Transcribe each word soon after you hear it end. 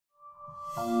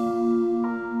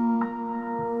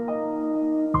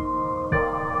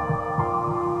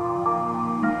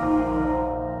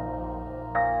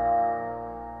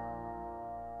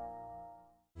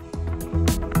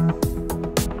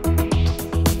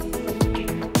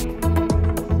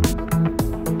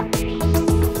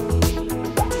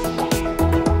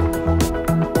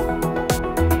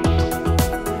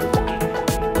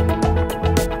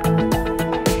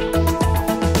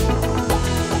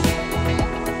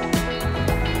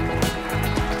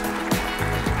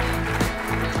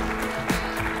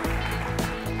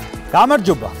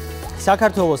გამარჯობა.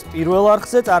 საქართველოს პირველ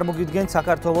არხზე წარმოგიდგენთ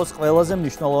საქართველოს ყველაზე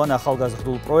მნიშვნელოვან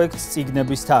ახალგაზრდულ პროექტს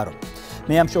წიგნების თარო.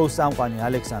 მე ამ შოუს წამყვანი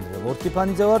ალექსანდრე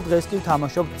ლორთქიფანიძე ვარ. დღეს კი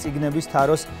ვთამაშობ წიგნების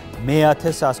თაროს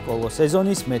მე-10 სასკოლო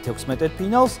სეზონის მე-16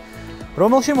 ფინალს,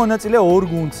 რომელში მონაწილე ორ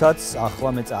გუნდსაც ახლა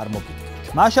მე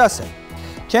წარმოგიდგენთ. მაშასე,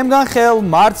 ჩემგან ხელ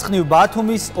მარცხნივ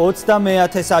ბათუმის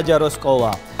 29 საჯარო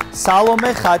სკოლა.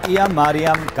 სალომე, ხატია,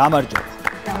 მარიამ, გამარჯობა.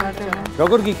 გამარჯობა.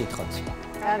 როგორ გიკითხოთ?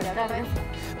 კარგად.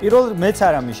 პირველ მეც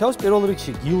არ ამიშავს, პირველ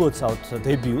რიგში გილოცავთ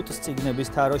დებიუტს წიგნების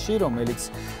თაროში, რომელიც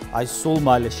აი სულ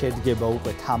მალე შედგება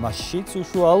უკვე თამაშშიც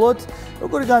უშუალოდ.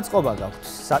 როგორი განწყობა გაქვთ?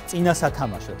 წინა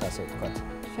სათამაშოდ, ასე ვთქვათ.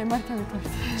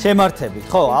 შემართებით,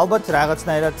 ხო, ალბათ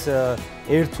რაღაცნაირად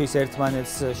ერთვის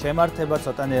ერთმანეთს შემართება,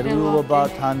 ცოტა ნერვიულობა,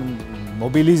 თან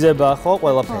მობილიზება, ხო,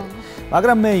 ყველაფერი.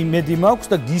 მაგრამ მე იმედი მაქვს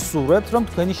და გისურვებთ, რომ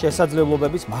თქვენი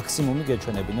შესაძლებლობების მაქსიმუმი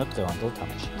გეჩვენებინოთ დღევანდელ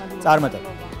თამაშში.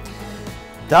 წარმატება.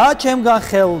 და ჩემგან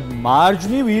ხელ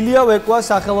მარჯვნივ ილია ვეკუას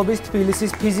სახელობის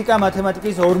თბილისის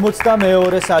ფიზიკა-მათემატიკის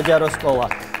 42 საჯარო სკოლა.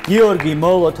 გიორგი,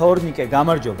 მოლო, თორნიკე,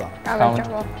 გამარჯობა.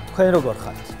 გამარჯობა. თქვენ როგორ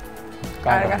ხართ?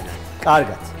 კარგად.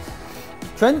 კარგად.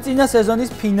 ჩვენი წინა სეზონის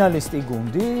ფინალისტი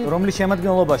გუნდი, რომლის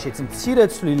შემადგენლობაშიც მცირე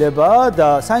ცვლილებაა და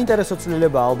საინტერესო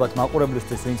ცვლილებაა ალბათ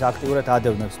მაყურებლისთვის, ვინც აქტიურად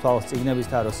ადევნებს თვალს წიგნების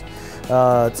თაროს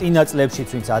წინა წლებშიც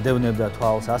ვინც ადევნებდა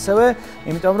თვალს ასევე,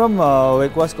 იმიტომ რომ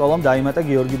ვეკუას სკოლამ დაიმატა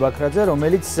გიორგი ბაქრაძე,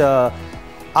 რომელიც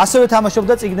ასევე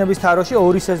თამაშობდა წიგნების თაროში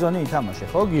 2 სეზონი ითამაშე,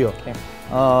 ხო გიო? კი.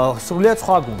 სრულიად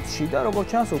სხვა გუნდში და როგორც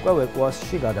ჩანს უკვე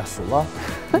ვეკუასში გადასულა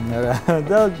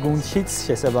და გუნდშიც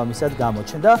შესაბამისად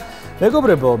გამოჩნდა.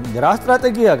 მეგობრებო, რა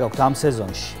სტრატეგია გაქვთ ამ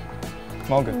სეზონში?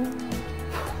 მოგე.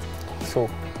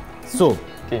 სულ.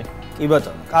 კი. კი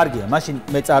ბატონო, კარგია. მაშინ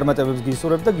მე წარმატებებს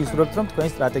გისურვებ და გისურვებთ რომ თქვენი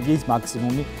სტრატეგიის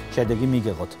მაქსიმუმი შედეგი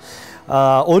მიგეღოთ.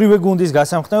 ორივე გუნდის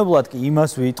გასამხნევებლად კი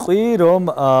იმას ვიტყვი, რომ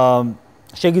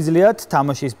შეგიძლიათ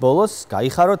თამაშის ბოლოს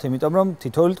გაიხაროთ, იმიტომ რომ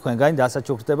თითოეული თქვენგანი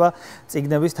დასაჩუქრდება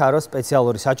წიგნების თაროს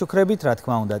სპეციალური საჩუქრებით, რა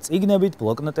თქმა უნდა, წიგნებით,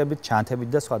 ბლოკნოტებით, ჩანთებით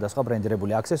და სხვადასხვა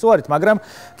ბრენდირებული აქსესუარით, მაგრამ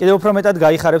კიდევ უფრო მეტად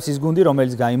გაიხარებს ის გუნდი,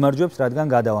 რომელიც გაიმარჯვებს, რადგან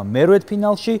გადავა მე-8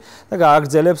 ფინალში და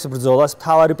გააგრძელებს ბრძოლას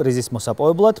მთავარი პრიზის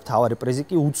მოსაპოვებლად. მთავარი პრიზი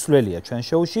კი უცვლელია ჩვენ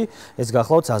შოუში, ეს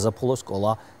გახლავთ საზაფხულო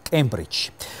სკოლა კემბრიჯში.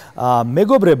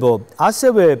 მეგობრებო,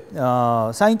 ასევე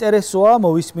საინტერესოა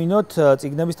მოვისმინოთ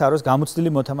წიგნების თაროს გამოცდილი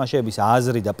მოთამაშეების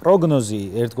აზრი და პროგნოზი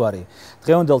ერთგვარი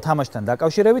დღევანდელ თამაშთან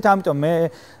დაკავშირებით, ამიტომ მე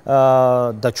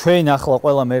და ჩვენ ახლა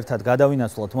ყველამ ერთად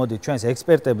გადავინაცვლოთ, მოდით ჩვენს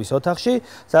ექსპერტების ოთახში,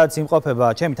 სადაც იმყოფება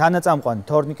ჩემი თანაწამყვანი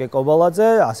თორნიკე კობალაძე,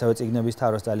 ასევე წიგნების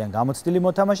თაროს ძალიან გამოცდილი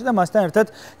მოთამაშე და მასთან ერთად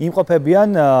იმყოფებიან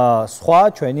სხვა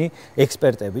ჩვენი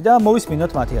ექსპერტები და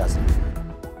მოვისმინოთ მათი აზრი.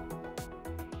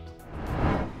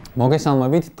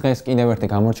 მოგესალმებით, დღეს კიდევ ერთი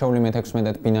გამორჩეული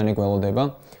მე-16 ფინალი გველოდება.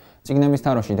 წიგნების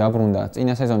თაროში დაბრუნდა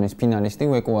წინა სეზონის ფინალისტი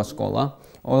ვეკუას სკოლა.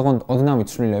 ოდნავით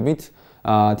ცვლილებით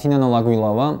თინანო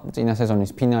ლაგვილავა, წინა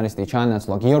სეზონის ფინალისტი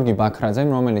ჩაანაცვლა გიორგი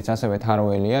ბაქრაძემ, რომელიც ასევე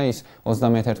თაროელია, ის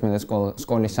 31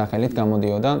 სკოლის სახელით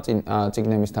გამოდიოდა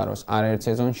წიგნების თაროს არაერთ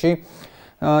სეზონში.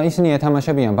 ისინი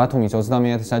ეთამაშებიან ბათუმის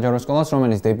 29 საჯარო სკოლას,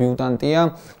 რომელიც დებიუტანტია.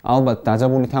 ალბათ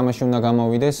დაძაბული თამაში უნდა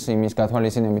გამოვიდეს, იმის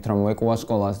გათვალისწინებით, რომ ვეკუას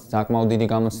სკოლას საკმაოდ დიდი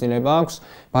გამოცდილება აქვს.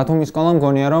 ბათუმის სკოლამ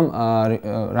მგონია, რომ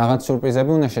რაღაც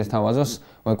სიურპრიზები უნდა შესთავაზოს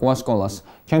ვეკუას სკოლას.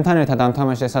 ჩემთან ერთად ამ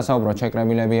თამაშზე სასაუბრო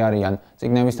ჩეკრებილები არიან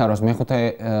წიგნების თაროს მე-5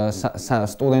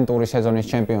 სტუდენტური სეზონის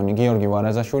ჩემპიონი გიორგი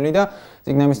ვარაზაშვილი და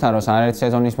წიგნების თაროს არაერთ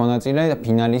სეზონის მონაწილე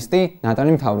ფინალისტი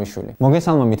ნატალი მთავრიშვილი.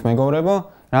 მოგესალმებით მეგობრებო,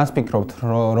 რას ფიქრობთ,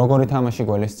 როგორი თამაში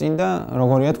გველესწინ და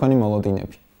როგორია თქვენი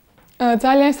მოლოდინები?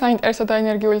 ძალიან საინტერესო და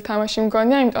ენერგიული თამაში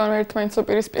მგონია, იმიტომ რომ ერთმანეთს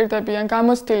უპირისპირდებიან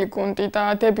გამოცდილი გუნდი და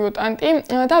დებიუტანტი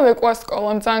და ვეკუას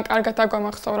სკოლამ ძალიან კარგად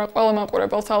აგვამახსოვრა ყველა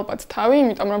მაყურებელს ალბათ თავი,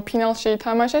 იმიტომ რომ ფინალში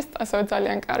ითამაშეს, ასევე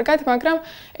ძალიან კარგად, მაგრამ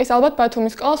ეს ალბათ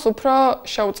ბათუმის სკოლას უფრო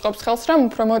შეუწყობს ხელს, რომ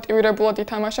უფრო მოტივირებულად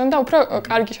ითამაშონ და უფრო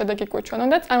კარგი შედეგი გვეჩვენონ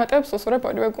და წარმატებებს უსურვებ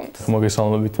ორივე გუნდს.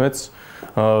 მოგესალმებით მეც.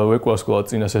 ვეკუას სკოლა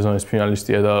წინა სეზონის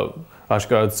ფინალისტია და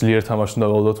აშკარად ძლიერ თამაშს უნდა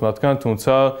ველოდოთ მათგან,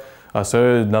 თუმცა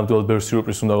ასევე ნამდვილად ბევრ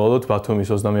სიურპრიზს უნდა ველოდოთ ბათუმის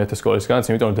 29 სკოლისგანაც,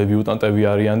 იმიტომ რომ დებიუტანტები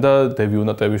არიან და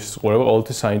დებიუტანტების ყურება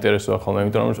ყოველთვის საინტერესოა ხოლმე,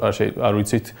 იმიტომ რომ არ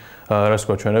ვიცით რას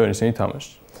გვაჩვენებენ ისინი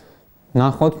თამაშში.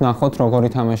 ნახოთ როგორი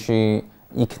თამაში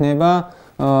იქნება.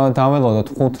 დაველოდოთ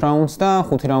 5 რაუნდს და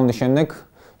 5 რაუნდის შემდეგ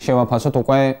შევაფასოთ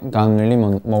უკვე განვლილი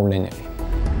მოვლენები.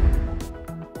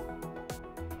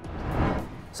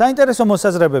 საინტერესო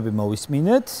მოსაზრებები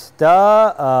მოვისმინეთ და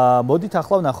მოდით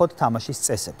ახლა ვნახოთ თამაშის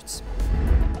წესებიც.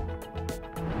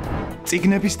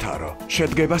 წიგნების თარო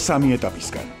შედგება 3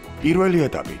 ეტაპისგან. პირველი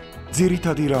ეტაპი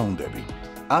ძირითადი რაუნდები.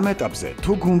 ამ ეტაპზე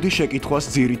თუ გუნდი შეკითხვას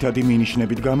ძირითადი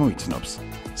მინიშნებით გამოიცნობს,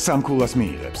 3 ქულას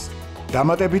მიიღებს.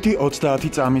 დამატებითი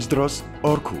 30 წამის დროს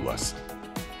 2 ქულას.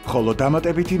 ხოლო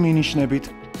დამატებითი მინიშნებით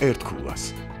 1 ქულას.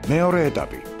 მეორე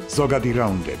ეტაპი ზოგადი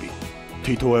რაუნდები.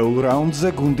 თითოეულ რაუნდზე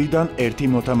გუნდიდან 1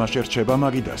 მოთამაშე რჩება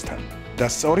მაგიდასთან და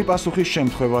სწორი პასუხის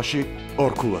შემთხვევაში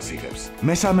 2 ქულას იღებს.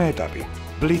 მესამე ეტაპი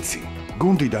ბლიცი.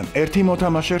 გუნდიდან 1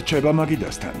 მოთამაშე რჩება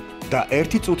მაგიდასთან და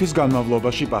 1 წუთის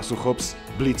განმავლობაში პასუხობს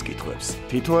ბლიც კითხვებს.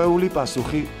 თითოეული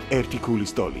პასუხი 1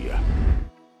 ქულის ტოლია.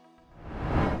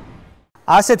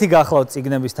 ასეთი გახლავთ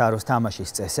წიგნების თაროს თამაშის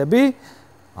წესები.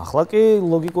 ახლა კი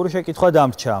ლოგიკური შეკითხვა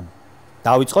დამრჩა.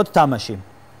 დავიწყოთ თამაში.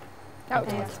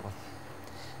 დავიწყოთ.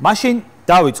 მაშინ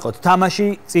დავიწყოთ თამაში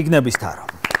წიგნების თარო.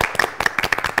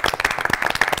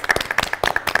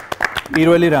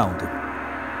 პირველი რაუნდი.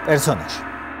 პერსონაჟი.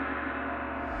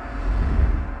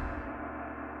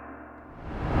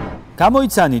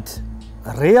 გამოიცანით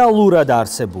რეალურად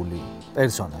არსებული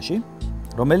პერსონაჟი,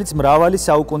 რომელიც მრავალი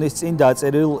საუკუნის წინ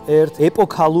დაწერილ ერთ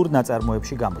ეპოქალურ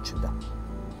ნაწარმოებში გამოჩნდა.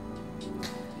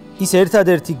 ის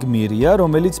ერთადერთი გმირია,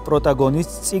 რომელიც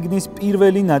პროტაგონისტს წიგნის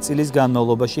პირველი ნაწილის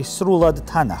განმავლობაში სრულად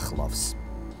თან ახლავს.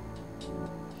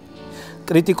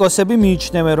 კრიტიკოსები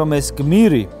მიიჩნევენ, რომ ეს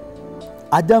გმირი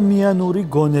ადამიანური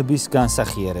გონების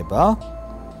განსახიერებაა,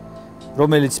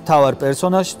 რომელიც მთავარ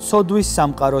პერსონაჟს ცოდვის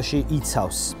სამყაროში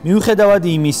იცავს. მიუხედავად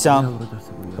იმისა,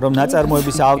 რომ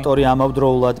ნაწარმოების ავტორი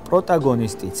ამავდროულად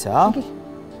პროტაგონისტიცაა,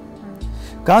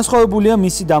 განსხვავებულია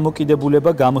მისი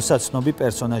დამოკიდებულება გამოსაცნობი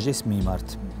პერსონაჟის მიმართ.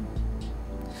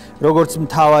 როგორც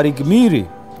მთავარი გმირი,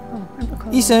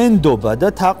 ის ენდობა და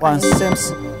თაყვანს სცემს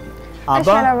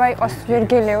აბა შეიძლება იყოს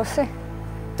ვირგილიუსი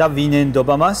და ვინ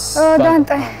ენდობა მას?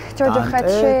 დანტე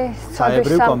ჯოჯოხეთში,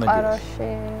 ცოდვის სამყაროში.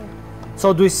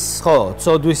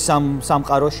 ცოდვის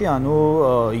სამყაროში, ანუ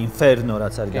ინფერნო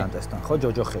რაც არის დანტესთან, ხო,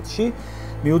 ჯოჯოხეთში.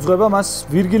 მიუძღვება მას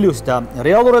ვირგილიუსი და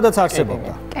რეალურადაც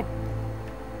არსებობდა. კი.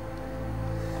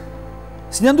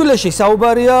 სინამდვილეში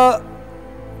საუბარია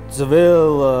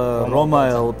ძველ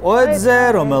რომაელ პოეტზე,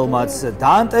 რომელმაც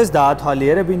დანტეს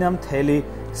დაათვალიერებინა მთელი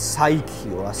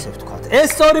საიქიო, ასე ვთქვათ. ეს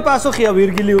სწორი პასუხია,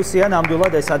 ვირგილიუსია,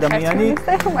 ნამდვილად ეს ადამიანი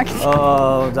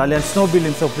ძალიან ცნობილი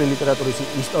მსოფლიო ლიტერატურის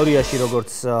ისტორიაში,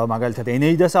 როგორც მაგალითად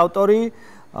ენეიდას ავტორი,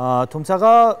 თუმცა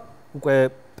უკვე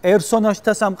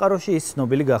პერსონაჟთა სამყაროში ის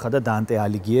ცნობილი გახადა დანტე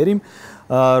ალიგიერი,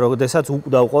 როდესაც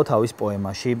უკვდავყო თავის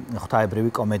პოემაში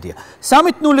ღვთაებრივი კომედია.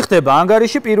 3-0 ხდება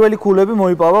ანგარიში, პირველი ქულები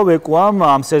მოიპავა ვეკუამ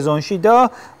ამ სეზონში და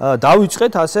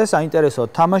დავიწყეთ ასე საინტერესო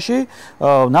თამაში.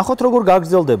 ნახოთ როგორ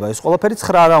გაგრძელდება ეს ყველაფერი.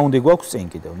 9 რაუნდი გვაქვს წინ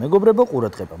კიდევ. მეგობრებო,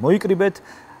 ყურადღება. მოიკრიბეთ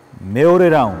მეორე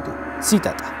რაუნდი.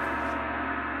 ციტატა.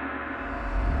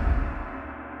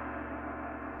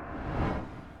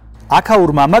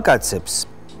 აქაურ მამაკაცებს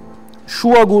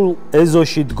შუაგულ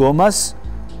ეზოში დგომას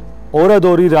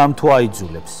ორადორი რამ თუ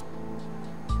აიძულებს.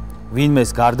 ვინმეს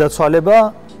გარდაცვალება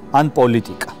ან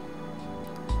პოლიტიკა.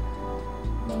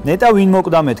 ნეტა ვინ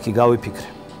მოკვდა მეთქი გავიფიქრე.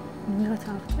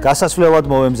 გასასვლელად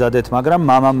მოვემზადეთ, მაგრამ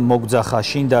მამამ მოგძახა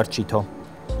შინ დარჩითო.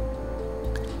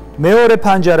 მეორე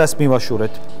ფანჯარას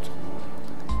მივაშურეთ.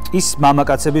 ის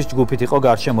მამაკაცების ჯგუფით იყო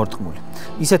გარშემორტყმული.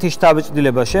 ისეთი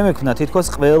შთაბეჭდილება შემექმნა, თითქოს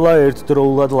ყველა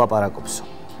ერთდროულად ლაპარაკობსო.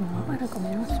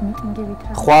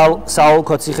 ხვალ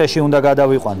საოლქო ციხეში უნდა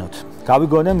გადავიყვანოთ.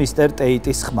 გავიგონე მისტერ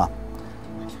ტეიტის ხმა.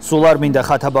 სულ არ მინდა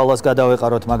ხათაბალას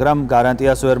გადავეყაროთ, მაგრამ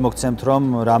გარანტიას ვერ მოგცემთ, რომ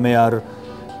რამე არ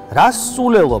რას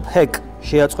სულელობ, ჰეკ,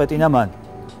 შეაწყვეტინა მან.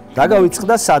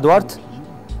 დაგავიწყდა სად ვართ?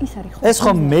 ეს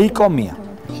ხომ მეიკომია.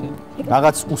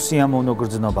 რაღაც უსიამოვნო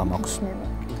გრძნობა მაქვს.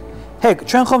 ჰეკ,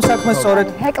 ჩვენ ხომ საქმეს სწორედ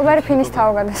ჰეკლბერფინის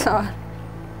თავგადასავალი.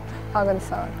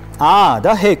 თავგადასავალი.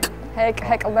 და ჰეკ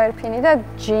ჰეკლბერფინი და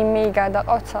ჯიმი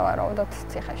გადაყავთ სავარაუდოდ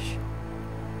ციხეში.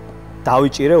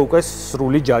 დავიჭირე უკვე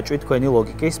სრული ჯაჭვი თქვენი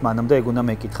ლოგიკის, მანამდე ეგ უნდა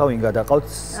მეკითხა ვინ გადაყავთ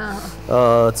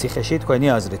ციხეში თქვენი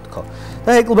აზრით თქო.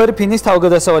 და ჰეკლბერფინის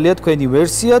თავგადასავალია თქვენი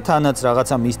ვერსია, თანაც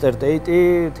რაღაცა მისტერ ტეიტი,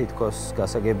 თითქოს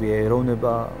გასაგებია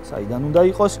ეროვნება, საიდან უნდა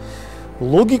იყოს.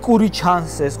 ლოგიკური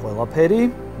ჩანს ეს ყველაფერი,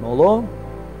 მოლო,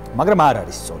 მაგრამ არ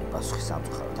არის სწორი პასუხი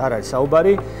სამწუხაროდ. არ არის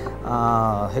საუბარი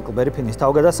ჰეკლბერფინის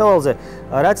თავგადასავალზე,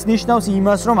 რაც ნიშნავს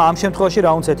იმას, რომ ამ შემთხვევაში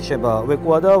რაუნდს ეთიშება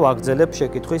ვეკუა და ვაგრძელებ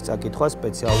შეკითხვის წაკითხვა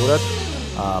სპეციალურად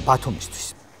ბათუმისთვის.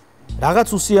 რაღაც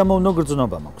უსიამოვნო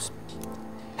გრძნობა მაქვს.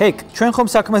 ჰეკ, ჩვენ ხომ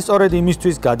საქმეს სწორედ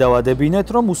იმისთვის გადავადებინეთ,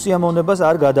 რომ უსიამოვნებას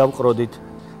არ გადავყროდით.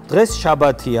 დღეს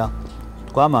შაბათია.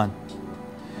 თქვა მან.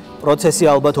 პროცესი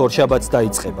ალბათ ორ შაბათს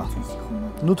დაიწყება.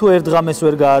 ნუ თუ ერთ ღამეს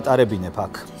ვერ გაატარებინებ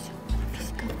აქ.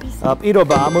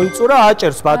 პირობა ამოიწურა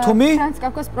აჭერს ბათუმი.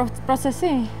 კაფკას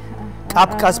პროცესი?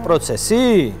 კაფკას პროცესი?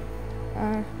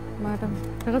 მაგრამ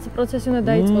რაღაცა პროცესი უნდა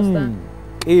დაიწყოს და.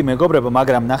 კი, მეგობრებო,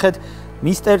 მაგრამ ნახეთ,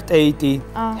 მისტერ ტეიტი,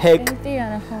 ჰეკ.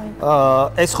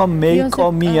 ეს ხომ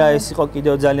მეიკომია, ეს იყო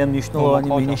კიდევ ძალიან მნიშვნელოვანი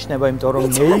მინიშნება, იმიტომ რომ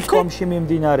მეიკომში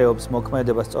მიმდინარეობს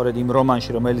მოქმედება სწორედ იმ რომანში,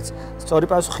 რომელიც სწორი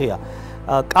პასუხია.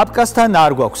 კაფკასთან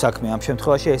არ გვაქვს საქმე ამ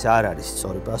შემთხვევაში, ეს არ არის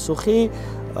სწორი პასუხი,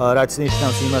 რაც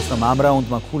ნიშნავს იმას, რომ ამ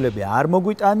რაუნდმა ქულები არ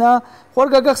მოგვიტანა, ხوار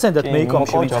გაგახსენდათ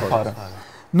მეიკომში ვიცხოვთ.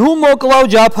 ნუ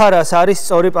მოკლავ ჯაფარას არის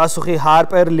სწორი პასუხი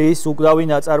ჰარპერლის უკვდავი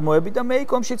ნაწარმოები და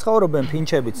მეიკომში ცხოვრობენ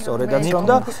ფინჩებიც სწორედაც რომ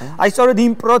და აი სწორედ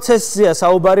იმ პროცესზეა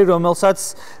საუბარი, რომელსაც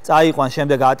წაიყვან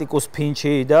შემდეგ ატიკუს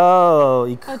ფინჩი და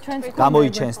იქ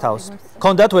გამოიჩენს თავს.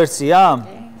 გქონდათ ვერსია?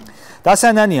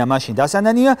 დასანანია მაშინ,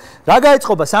 დასანანია. რა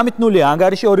გაეწყობა 3-0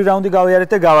 ანგარიში 2 რაუნდი გავიარეთ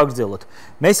და გავაგრძელოთ.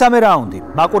 მესამე რაუნდი,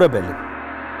 მაყურებელი.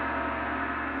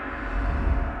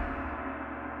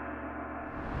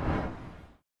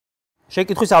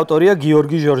 შეკითხვის ავტორია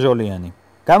გიორგი ჟორჟოლიანი.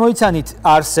 გამოიცანით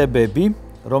არსებები,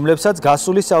 რომლებსაც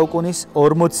გასული საუკუნის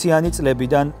 40-იანი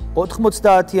წლებიდან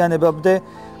 90-იანებამდე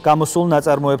გამოსულ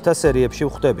ნაწარმოებთა სერიებში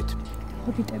ვხვდებით.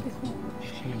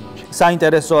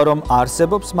 საინტერესოა, რომ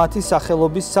არსებობს მათი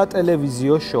სახელობის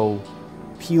სატელევიზიო შოუ,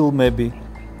 ფილმები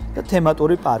და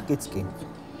თემატური პარკიც კი,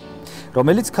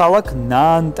 რომელიც ქალაქ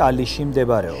ნანტალიში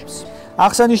მდებარეობს.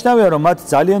 აღსანიშნავია, რომ მათ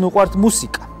ძალიან უყვართ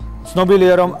მუსიკა.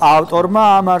 ცნობილია, რომ ავტორმა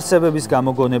ამ არსებების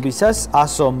გამოგონებისას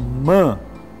 100 მ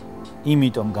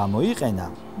იმიტომ გამოიყენა,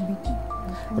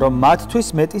 რომ მათთვის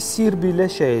მეტი სირბილე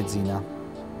შეეძინა.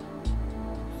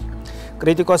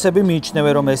 კრიტიკოსები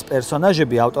მიიჩნევენ, რომ ეს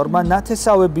პერსონაჟები ავტორმა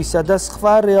ნათესავებისა და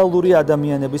სხვა რეალური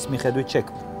ადამიანების მიხედვით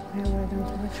შექმნა.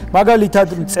 მაგალითად,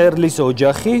 მწერლის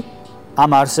ოჯახი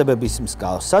ამ არსებების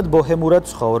მსგავსად ბოჰემურად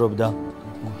ცხოვრობდა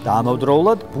და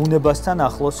ამავდროულად ბუნებასთან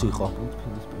ახლოს იყო.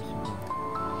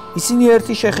 ისინი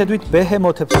ერთი შეხედვით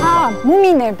ბეჰემოთებს.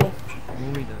 მუმინები.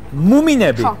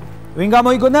 მუმინები. ვინ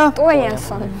გამოიგონა?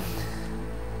 ტუეიანსონი.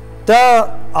 და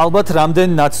ალბათ რამდენ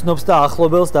ნაცნობს და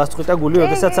ახლობელს დასწყვიტა გული,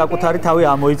 როდესაც საკუთარი თავი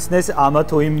ამოიცნეს ამა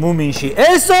თუ იმ მუმინში.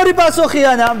 ეს ორი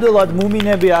პასუხია ნამდვილად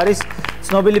მუმინები არის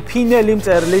ცნობილი ფინელი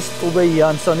მწერლის ტუვე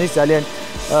იანსონის ძალიან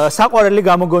საყვარელი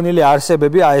გამოგონილი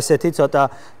არსებები, აი ესეთი ცოტა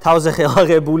თავზე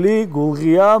ხელაღებული,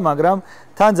 გულღია, მაგრამ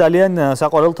თან ძალიან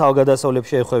საყვარელ თავგადასავლებს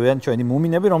შეეხვევიან ჩვენი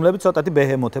მუმინები, რომლებიც ცოტათი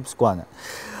ბეჰემოთებს გვანან.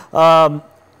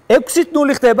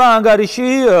 6-0 ხდება ანგარიში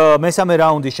მესამე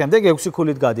რაუნდის შემდეგ 6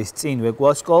 ქულით გადის წინ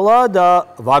ვეკუას სკოლა და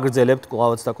ვაგრძელებთ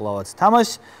კლავაც და კლავაც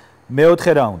თამაშს.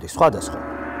 მეოთხე რაუნდი, სხვადასხვა.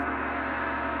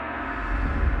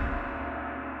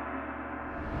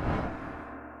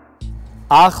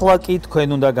 ახლა კი თქვენ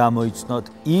უნდა გამოიცნოთ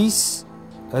ის,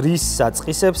 რის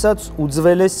საწყისებსაც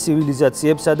უძველეს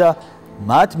ცივილიზაციებსა და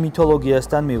მათ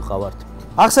მითოლოგიასთან მივყავართ.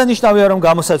 აღსანიშნავია, რომ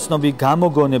გამოსაცნობი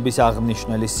გამოგონების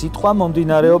აღნიშნული სიტყვა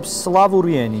მომდინარეობს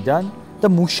სლავური ენიდან და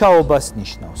მუშაობას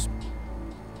ნიშნავს.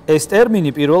 ეს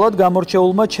ტერმინი პირველად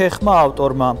გამორჩეულმა ჩეხმა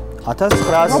ავტორმა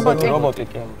 1900 რობოტი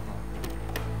კი.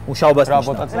 მუშაობას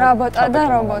ნიშნავს. რობოტა და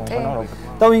რობოტი.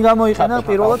 და ვინ გამოიყენა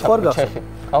პირველად ხوار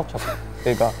გახსოვთ?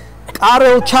 ეგა.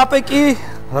 კარელ ჩაპეკი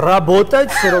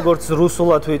რაბოტაც, როგორც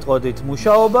რუსულად ვიტყოდით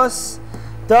მუშაობას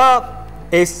და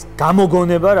ეს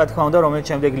გამოგონება, რა თქმა უნდა, რომელიც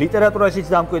შემდეგ ლიტერატურაშიც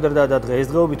დამკვიდრდა და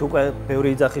დღესდღეობით უკვე ბევრი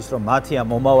იძახის, რომ მათია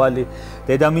მომავალი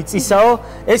დედამიწისაო.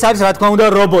 ეს არის, რა თქმა უნდა,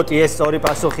 რობოტი, ეს სწორი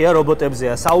პასუხია,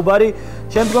 რობოტებზეა საუბარი.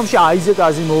 შემდგომში აიზეკ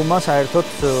აზიმოვმა საერთოდ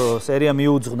სერია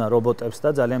მიუძღვნა რობოტებს და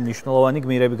ძალიან მნიშვნელოვანი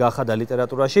გმირები გახადა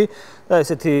ლიტერატურაში და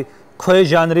ესეთი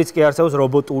ქვეჟანრიც კი არსებობს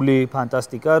რობოტული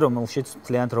ფანტასტიკა, რომელშიც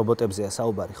მთლიანად რობოტებზეა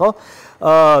საუბარი, ხო?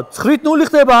 9-0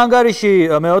 ხდება ანგარიში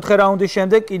მეოთხე რაუნდის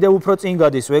შემდეგ, კიდევ უფრო წინ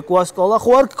გადის ვეკუას სკოლა,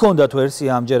 ხო არ გქონდათ ვერსია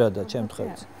ამჯერადად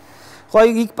ჩემთხვევით. ხო,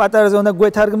 იქ პატარაზე უნდა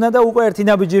გვეთარგმნა და უკვე ერთი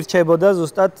ნაბიჯი რჩებოდა,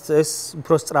 ზუსტად ეს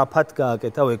უფრო სწრაფად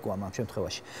გააკეთა ვეკუამ ამ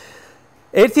შემთხვევაში.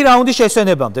 ერთი რაუნდის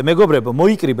შესვენებამდე, მეგობრებო,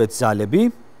 მოიკრიბეთ ძალები.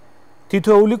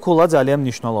 თითოეული ქულა ძალიან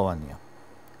მნიშვნელოვანია.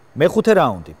 მეხუთე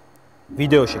რაუნდი.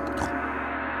 ვიდეო შეკითხვა.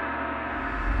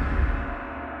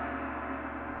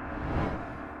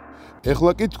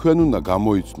 ეხლა კი თქვენ უნდა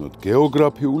გამოიცნოთ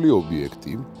გეოგრაფიული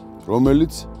ობიექტი,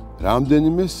 რომელიც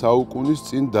რამდენიმე საუკუნის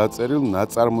წინ დაწერილ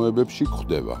ნაწარმოებებში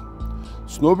გვხვდება.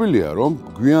 ცნობილია, რომ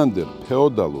გვიანდელ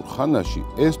ფეოდალურ ხანაში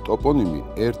ეს ტოპონიმი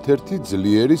ერთ-ერთი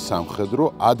ძლიერი სამხედრო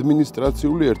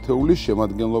ადმინისტრაციული ერთეულის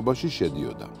შემადგენლობაში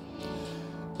შედიოდა.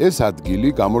 ეს ადგილი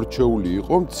გამორჩეული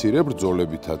იყო მცირე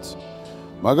ბრძოლებითაც.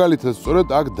 მაგალითად, სწორედ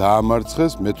აქ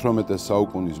დაამარცხეს მე-18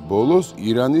 საუკუნის ბოლოს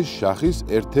ირანის შაჰის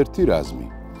ერთ-ერთი რაზმი.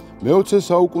 მე-20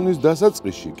 საუკუნის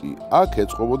დასაწყისში კი აქ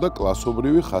ეწყობოდა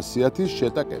კლასობრივი ხასიათის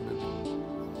შეტაკებები.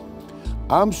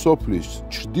 ამ სოფლის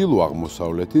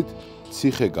ჩრდილო-აღმოსავლეთით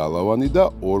ციხე გალავანი და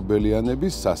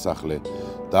ორბელიანების სასახლე,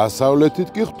 დასავლეთით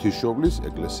კი ღვთისმშობლის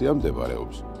ეკლესია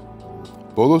მდებარეობს.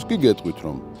 ბოლოს კი გეტყვით,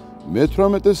 რომ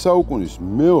მე-18 საუკუნის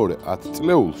მეორე 10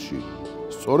 წლეულში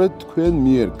სწორედ თქვენ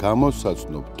მიერ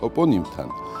გამოსაცნობ ტოპონიმთან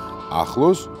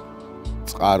ახლოს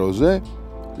წყაროზე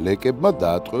ლეკებმა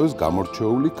დაატყვევეს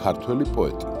გამორჩეული ქართველი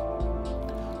პოეტი.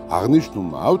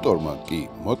 აღნიშნულმა ავტორმა კი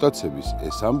მოტაცების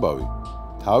ეს ამბავი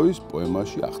თავის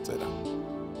პოემაში აღწერა.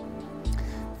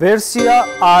 ვერსია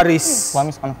არის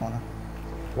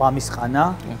ლამის ხანა.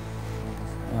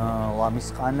 ლამის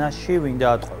ხანაში ვინ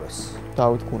დაატყვევეს?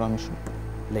 დავით გურამიშვილი.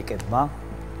 ლეკებმა?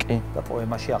 კი. და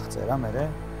პოემაში აღწერა მერე?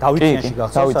 დავითიანში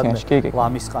გახსოვს სადმე?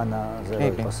 ლამის ხანაზე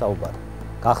იყო საუბარი.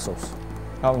 გახსოვს?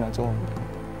 რავნა ძოლა.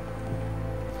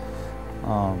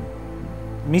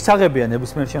 მისაღებია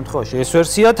ნებისმიერ შემთხვევაში ეს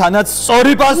ვერსია თანაც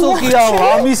სწორი პასუხია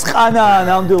ლამის ხანა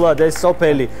ნამდვილად ეს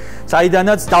სოფელი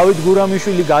საიდანაც დავით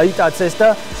გურამიშვილი გაიტაცეს და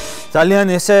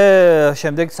ძალიან ესე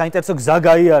შემდეგ საინტერესო გზა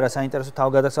გაიარა საინტერესო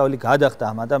თავგადასავალი გადახდა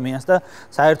ამ ადამიანს და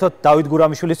საერთოდ დავით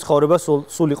გურამიშვილის ცხოვრება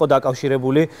სულ იყო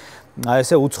დაკავშირებული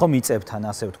ესე უცხო მიწებთან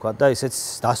ასე ვთქვათ და ესეც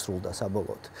დასრულდა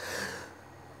საბოლოოდ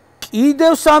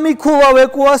კიდევ 3 ქულა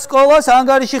ვეკუას სკოლას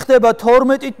ანგარიში ხდება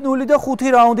 12-0 და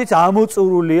 5 რაუნდიც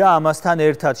ამოწურულია ამასთან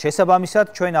ერთად.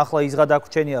 შესაბამისად, ჩვენ ახლა ის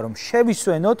გადაგვრჩენია რომ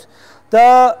შევისვენოთ და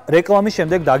რეკლამის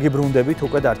შემდეგ დაგიბრუნდებით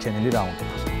უკვე დარჩენილი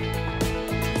რაუნდებით.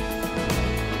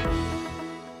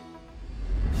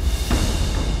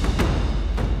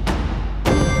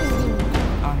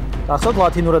 გახსოვთ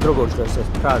ლათინურად როგორ ჟღერს ეს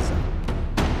ფრაზა?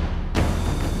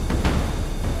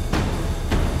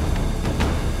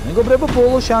 მეგობრებო,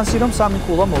 ბოლო შანსი რომ 3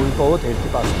 ქულა მოვიპოვოთ ერთი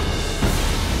პასუხი.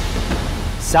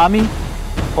 3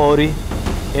 2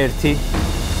 1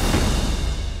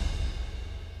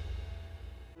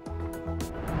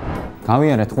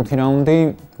 გავიარეთ 5 რაუნდი,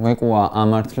 ვეკუა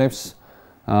ამართლებს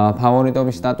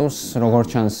ფავორიტობის სტატუსს, როგორც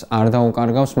ჩანს არ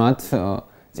დაუკარგავს მათ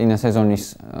წინა სეზონის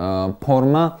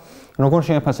ფორმა. როგორ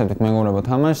შეაფასებთ მეგობრებო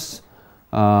თამაშს?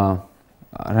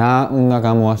 რა უნდა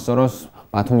გამოასწოროს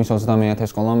ბათუმის 21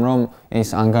 სკოლამ რომ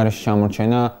ეს ანგარიში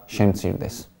ჩამორჩენა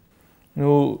შემცირდეს?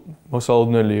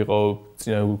 მოსალოდნელი იყო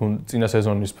წინა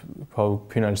სეზონის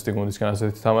ფინალისტი გუნდისგან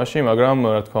ასეთი თამაში, მაგრამ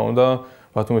რა თქმა უნდა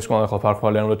ბათუმის სკოლა ახლა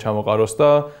ფარფალიან უნდა ჩამოყაროს და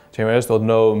ჩემი აზრით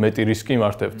ოდნავ მეტი რისკი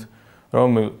მართებთ. რომ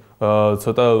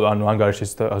ცოტა ანუ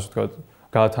ანგარიშის ასე ვთქვათ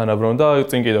გაათანაბრონ და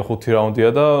წინ კიდე 5 რაუნდია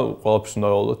და ყველაფერს უნდა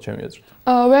ვალოდოთ ჩემი აზრით.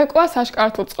 ვეკუას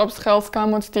აშკარად უწყობს ხელს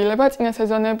გამოცდილება წინა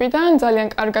სეზონებიდან, ძალიან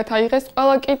კარგად აიღეს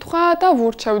ყველა კითხვა და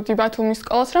ვურჩევდი ბათუმის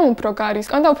სკოლას რომ უფრო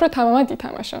გარისკონ და უფრო თამამად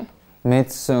ითამაშონ.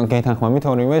 მეც გეთანხმებით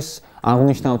ორივეს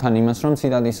აღნიშნავთან იმას რომ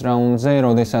ციტადის რაუნდზე,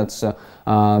 როდესაც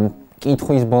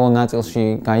კითხვის ბოლო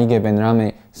ნაწილში გაიგებენ რამე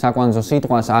საკვანძო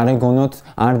სიტყვას არ ეგონოთ,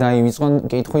 არ დაივიწყონ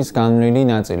კითხვის განვლილი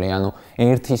ნაწილი. ანუ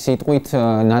ერთი სიტყვით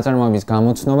ნაწარმოების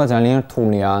გამოცნობა ძალიან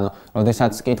რთულია. ანუ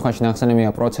როდესაც კითხვაში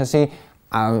ნახსენებია პროცესი,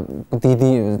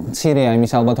 დიდი მცირეა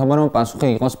იმის ალბათობა რომ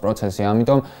პასუხი იყოს პროცესი.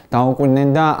 ამიტომ დაუკვირდნენ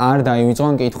და არ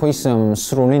დაივიწყონ კითხვის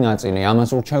სრული ნაწილი.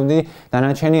 ამას ურჩევდი,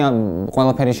 დანარჩენი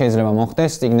ყველაფერი შეიძლება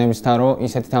მოხდეს, წიგნების თარო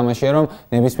ისეთი თამაშია რომ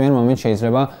ნებისმიერ მომენტში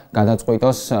შეიძლება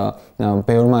გადაწყვიტოს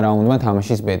ბევრმა რაუნდმა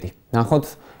თამაშის ბედი. ნახოთ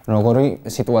როგორი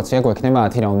სიტუაცია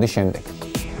გვექნება 10 რაუნდის შემდეგ.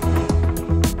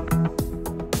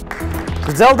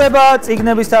 გრძელდება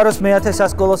წიგნების თაროს მე-10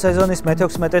 სასკოლო სეზონის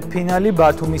მე-16 ფინალი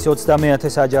ბათუმის 30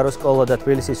 საჯარო სკოლა და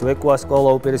თბილისის ვეკუას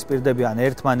სკოლა უპირისპირდებიან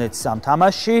ერთმანეთს ამ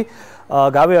თამაშში.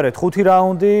 გავიარეთ 5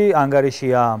 რაუნდი,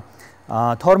 ანგარიშია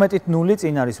 12-0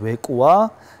 წინ არის ვეკუა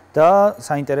და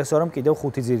საინტერესოა რომ კიდევ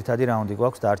 5 ძირითადი რაუნდი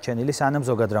გვაქვს დარჩენილი, სანამ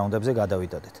ზოგად რაუნდებზე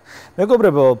გადავიდოდეთ.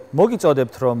 მეგობრებო,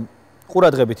 მოგიწოდებთ რომ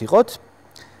ყურადღებით იყოთ.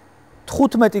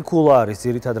 15 ქულა არის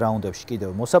ძირითად რაუნდებში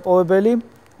კიდევ მოსაპოვებელი,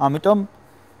 ამიტომ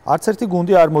არც ერთი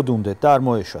გუნდი არ მოდუნდეთ და არ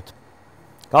მოეშვათ.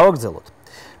 გავაგრძელოთ.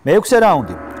 მე-6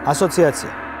 რაუნდი,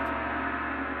 ასოციაცია.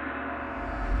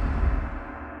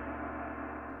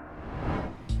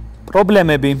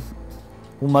 პრობლემები,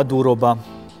 უმადურობა,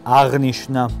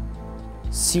 აღნიშვნა,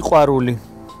 სიყვარული,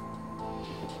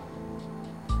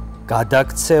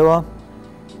 გადაქცევა,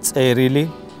 წერილი,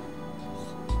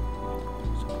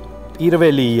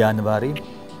 1 იანვარი,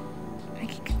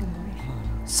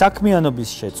 საქმიანობის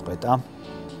შეწყვეტა,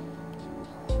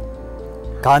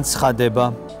 განცხადება,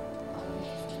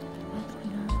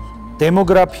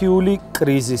 დემოგრაფიული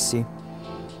კრიზისი,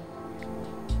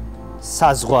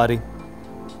 საზღვარი,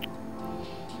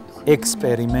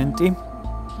 ექსპერიმენტი,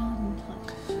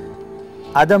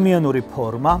 ადამიანური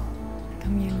ფორმა,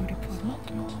 ადამიანური ფორმა.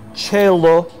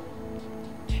 ჩელო.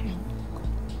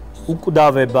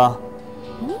 უკვდავება.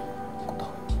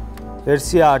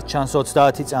 ვერსია არ ჩანს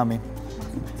 30 წამი.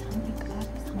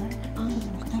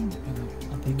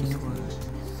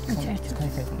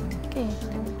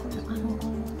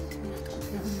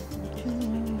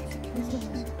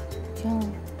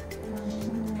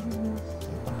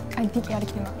 დიკი არ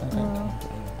იქნება.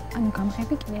 ანუ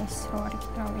გამღები კი ეს რო არის,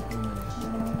 რავი.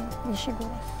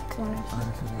 იშიგურას, კლონებს.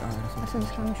 ასე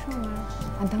ის რამიშო,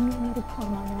 ადამიანური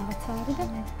ფორმა რაღაცა არის და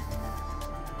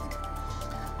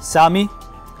 3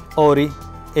 2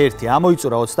 1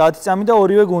 ამოიწურა 30 წამი და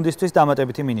ორივე გუნდისთვის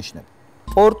დამატებითი მინიშნები.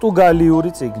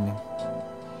 პორტუგალიური წიგნი.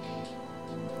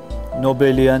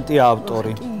 ნობელიანტი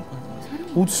ავტორი.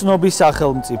 უცნობი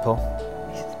სახელმწიფო.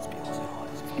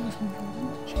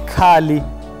 ქალი.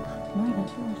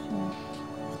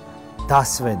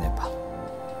 დასვენება.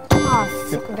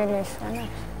 სიკვდილი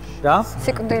ისვენებს. რა?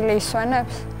 სიკვდილი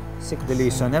ისვენებს. სიკვდილი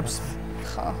ისვენებს?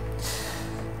 ხო.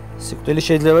 სიკვდილი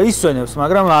შეიძლება ისვენებს,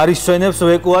 მაგრამ არ ისვენებს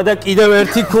ვეკუა და კიდევ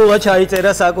ერთი ქულა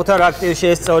ჩაიწერა საკუთარ აქტივში.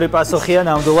 ეს სწორი პასუხია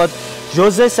ნამდვილად.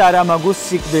 ჟოზე სარამაგუს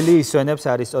სიკვდილი ისვენებს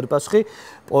არის სწორი პასუხი.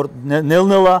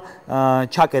 ნელ-ნელა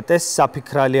ჩაკეტეს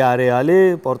საფიქრალი არეალი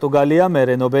პორტუგალია,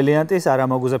 მერე ნობელიანტი,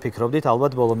 სარამაგუზე ფიქრობდით,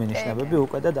 ალბათ ბოლო მინიშნებები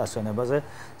უკვე და დასვენებაზე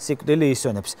სიკვდილი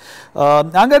ისვენებს.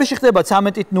 ანგარიში ხდება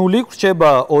 13-0, გრჩება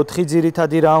 4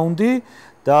 ძირითადი რაუნდი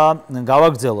და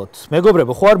გავაგრძელოთ.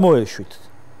 მეგობრებო, ხო არ მოეშვით?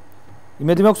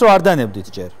 იმედი მაქვს, რომ არ დანებდით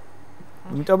ჯერ.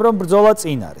 იმიტომ რომ ბრძოლა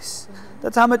წინ არის. და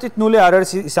 13-0 არ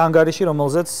არის ის ანგარიში,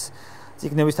 რომელზეც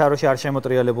წიგნების თაროში არ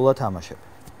შემოტრიალებულა თამაშები.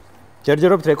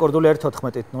 ჯერჯერობთ რეკორდული არის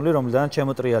 14-0, რომლიდანაც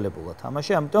შემოტრიალებულა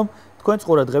თამაში, ამიტომ თქვენ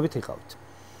ყურადღებით იყავით.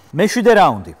 მეშვიდე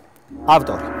რაუნდი.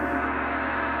 ავტორი.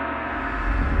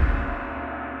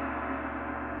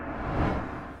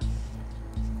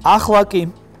 ახლა კი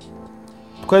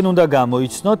თქვენ უნდა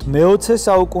გამოიცნოთ მე-20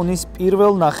 საუკუნის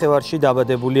პირველ ნახევარში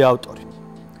დაბადებული ავტორი,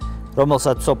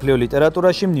 რომელსაც მსოფლიო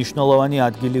ლიტერატურაში მნიშვნელოვანი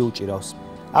ადგილი უჭირავს.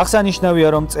 აღსანიშნავია,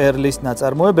 რომ წერლის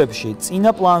ნაწარმოებებში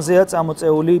წინა პლანზეა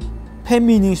წამოწეული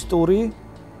ფემინისტური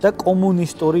და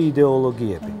კომუნისტური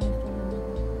იდეოლოგიები.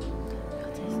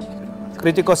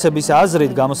 კრიტიკოსების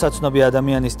აზრით, გამოსაცნობი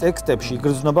ადამიანის ტექსტებში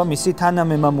იგრძნობა მისი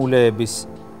თანამემამულეების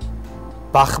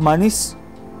ბახმანის,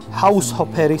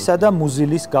 ჰაუსჰოფერისა და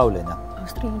მუზილის გავლენა.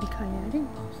 ავსტრიული ქალი არის?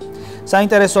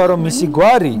 საინტერესოა, რომ მისი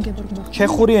გვარი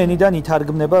ჩეხური ენიდან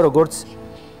ითარგმნება როგორც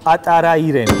პატარა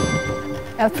ირემი.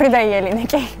 ელფრიდა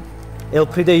იელინეკი.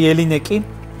 ელფრიდა იელინეკი?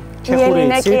 ჩეხური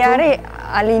იცით? იელინეკი არის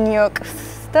ალინიოკს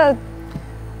და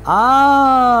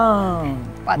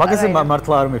მაგაზე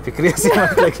მართლა არ მიფიქრია,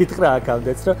 სიმართლე გითხრა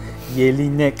აქამდეც, რომ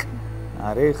იელინეკ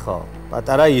არის ხო,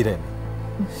 პატარა ირემი.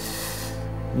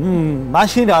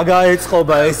 მაშინ რა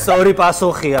გაეწყობა ეს სწორი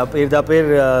პასუხია, პირდაპირ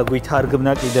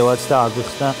გვითარგმნა კიდევაც და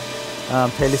აგვიხსნა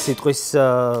მთელი სიტყვის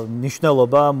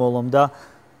მნიშვნელობა, მოლომდა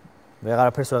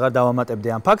ვეღარაფერს ვეღარ დავამატებდი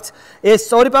ამ ფაქტს. ეს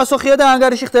სწორი პასუხია და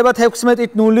ანგარიში ხდება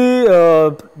 16-0,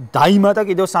 დაიმატა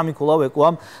კიდევ 3 ქულა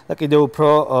ვეკუამ და კიდევ უფრო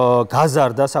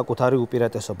გაზარდა საკუთარი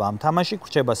უპირატესობა ამ თამაში.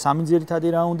 გრჩება 3 ძირითადი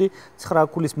რაუნდი, 9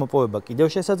 ქულის მოპოვება კიდევ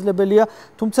შესაძლებელია,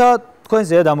 თუმცა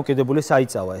თქვენზეა დამოკიდებული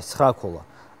საიწავა ეს 9 ქულა.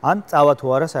 ან წავა თუ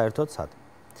არა საერთოდ სად.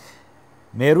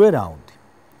 მერვე რაუნდი.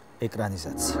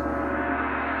 ეკრანიზაცია.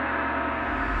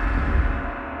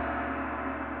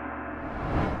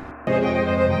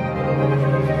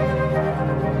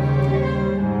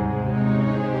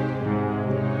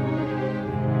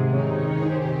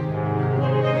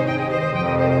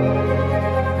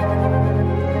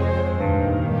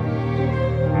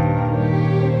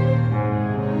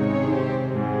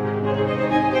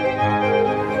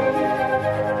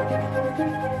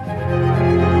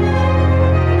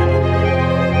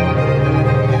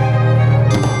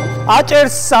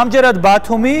 აჭერს სამჯერად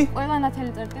ბათუმი. ყველა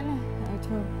ნათელი წერტილი?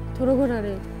 თუ როგორ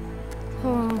არის?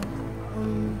 ხო.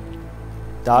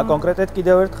 და კონკრეტეთ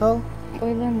კიდევ ერთხელ?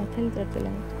 ყველა ნათელი წერტილი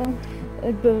თქვა.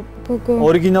 გოგო.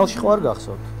 ორიგინალში ხო არ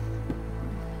გახსოვთ?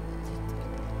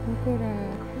 როგორა?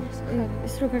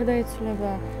 ეს როგორ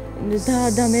დაიცვლება?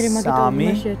 და მე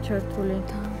მაგიტომაშია ჩართული.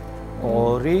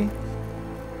 2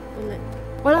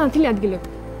 ყველა ნათელი ადგილი.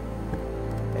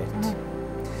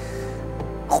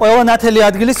 ყველა ნათელი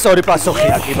ადგილის სწორი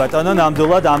პასუხია კი ბატონო,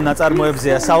 ნამდვილად ამ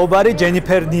ნაწარმოებზეა საუბარი.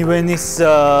 ჯენიფერ ნივენის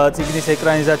წიგნის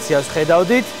ეკრანიზაციას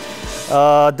ხედავდით.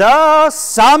 და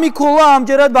 3 ქულა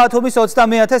ამჯერად ბათუმის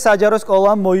 30-ე საჯარო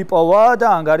სკოლამ მოიპოვა და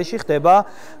ანგარიში ხდება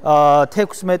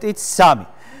 16-3.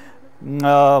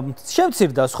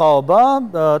 შემცირდა სხვაობა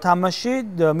თამაში,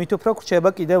 მით უფრო გრჩება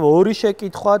კიდევ 2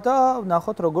 შეკითხვა და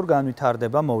ნახოთ როგორ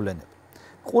განვითარდება მოვლენები.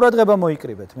 ყურადღება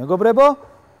მოიკრიბეთ, მეგობრებო.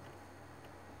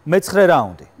 მე-9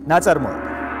 რაუნდი. ნაწარმოება.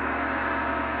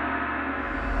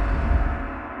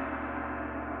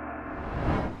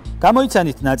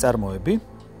 გამოიცანით ნაწარმოები,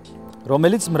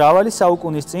 რომელიც მრავალი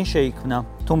საუკუნის წინ შეიქმნა,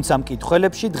 თუმცა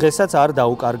მკითხველებში დღესაც არ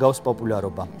დაუკარგავს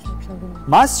პოპულარობა.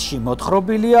 მასში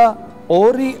მოთხრობილია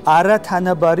ორი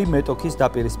არათანაბარი მეტოქის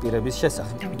დაპირისპირების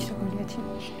შესახებ.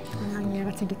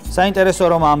 საინტერესო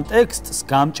რომ ამ ტექსტს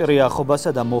გამჭრია ახობასა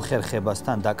და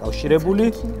მოხერხებასთან დაკავშირებული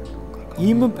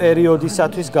იმ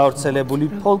პერიოდისათვის გავრცელებული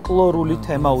ფოლკლორული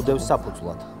თემა უდევს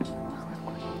საფუძვლად.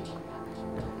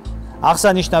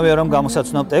 აღსანიშნავია რომ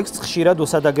გამოსაცნობ ტექსტს ხშირად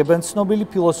უსადაგებენ ცნობილი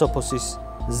ფილოსოფოსის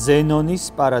ზენონის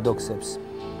პარადოქსებს.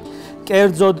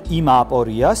 კერძოდ იმ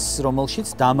აპორიას, რომელშიც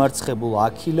დამარცხებულ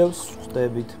აქილევს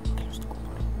ხვდებით.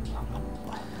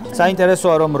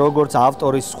 საინტერესოა რომ როგორც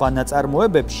ავტორის სხვა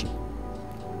ნაწარმოებებში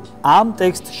ამ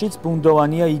ტექსტშიც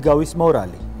ბუნდოვანია იგავის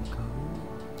მორალი.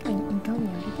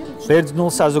 ბერძნულ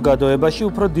საზოგადოებაში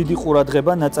უფრო დიდი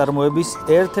ყურადღება ნაწარმოების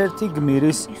ერთ-ერთი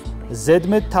გმირის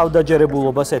ზედმეტ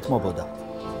თავდაჯერებულობას ეთმობოდა.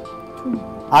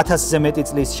 1000-ზე მეტი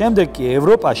წლის შემდეგ კი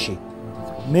ევროპაში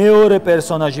მეორე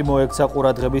პერსონაჟი მოექცა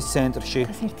ყურადღების ცენტრში,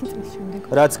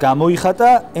 რაც გამოიხატა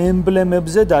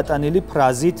ემბლემებზე დატანილი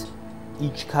ფრაზით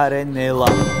იჩქარენელა.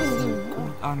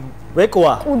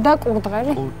 ვეკუა. კუდა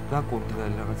კურდღელი.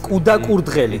 კუდა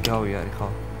კურდღელი. იგავი არის, ხო?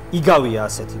 იგავია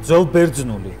ასეთი, ძველ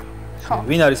ბერძნული.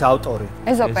 ვინ არის ავტორი?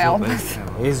 ეზოპე ალბათ.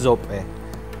 ეზოპე.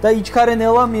 და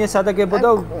იჩქარენელა მიესადაგებოდა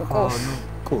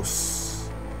კუს.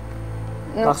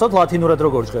 ახსოვთ ლათინურად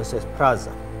როგორ ჟღერს ეს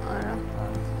ფრაზა? არა.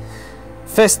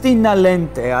 Festina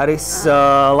lente არის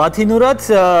ლათინურად,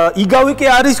 იგავი კი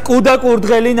არის კუდა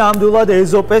კურდღელი, ნამდვილად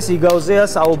ეზოპეს იგავზეა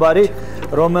საუბარი,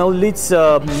 რომელიც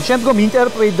შემდგომ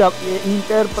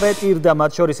ინტერპრეტირდა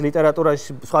მათ შორის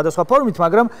ლიტერატურაში სხვადასხვა ფორმით,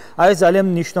 მაგრამ ეს ძალიან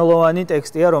მნიშვნელოვანი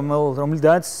ტექსტია,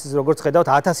 რომელიდანაც როგორც ხედავთ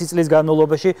 1000 წლის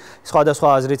განმავლობაში სხვადასხვა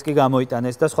აზრიც კი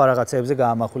გამოიტანეს და სხვა რაღაცებზე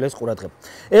გაამახვილეს ყურადღება.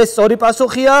 ეს სწორი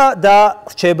პასუხია და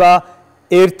რჩება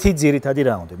ერთი ძირითადი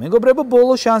რაუნდი. მეგობრებო,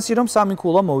 ბოლო შანსი რომ სამი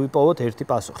ქულა მოვიპოვოთ ერთი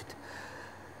პასუხით.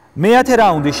 მეათე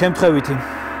რაუნდი შემთხვევითი.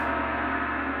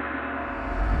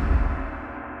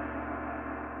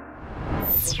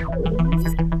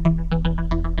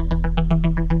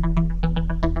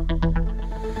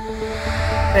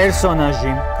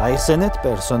 პერსონაჟი. გაიხსენეთ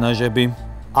პერსონაჟები.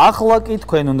 ახლა კი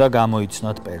თქვენ უნდა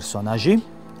გამოიცნოთ პერსონაჟი,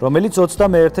 რომელიც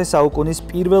 21-ე საუკუნის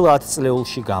პირველ 10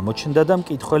 წლეულში გამოჩნდა და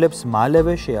მკითხველებს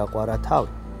მალევე შეაყვარა თავი.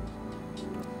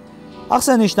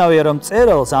 აღსანიშნავია, რომ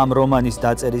მწერალს ამ რომანის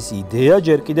დაწერის იდეა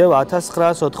ჯერ კიდევ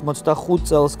 1985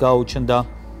 წელს გაუჩნდა,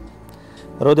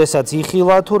 როდესაც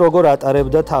იხილა თუ როგორ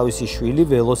ატარებდა თავისი შვილი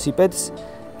ველოსიპედს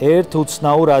ერთ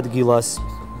უცნაურ ადგილას.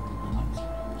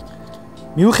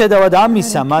 მიუხედავად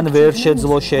ამისა, მან ვერ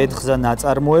შეძლო შეეთხზა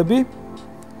ნაწარმოები,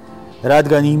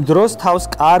 რადგან იმ დროს თავს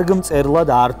კარგ მწერლად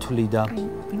არ თვლიდა.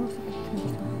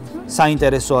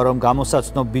 საინტერესოა, რომ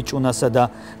გამოსაცნობ ბიჭუნასა და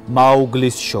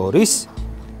მაუგლის შორის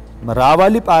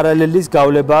მრავალი პარალელის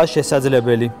გავლებაა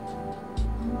შესაძლებელი.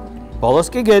 ბოლოს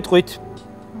კი გეტყვით,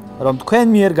 რომ თქვენ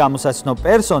მიერ გამოსაცნობ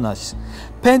პერსონაჟს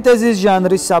ფენტეზის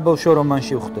ჟანრის საბავშვო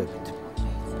რომანში ვხვდებით.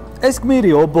 ეს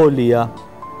გმირი ობოლია,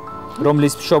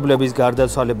 რომლის მშობლების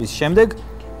გარდაცვალების შემდეგ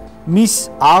მის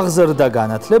აღზრდა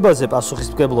განათლებაზე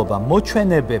პასუხისმგებლობა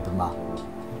მოჩვენებებმა,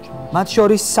 მათ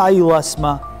შორის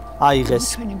საილასმა აიღეს.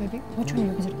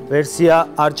 ვერსია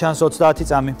არ ჩანს 30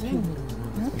 წამი.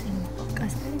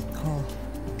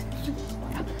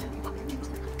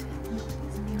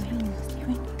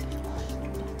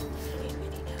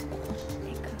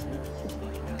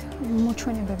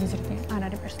 მოჩვენებები ზრდიან, არ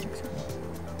არის პერსპექტივა.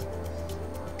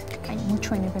 კაი,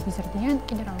 მოჩვენებები ზრდიან,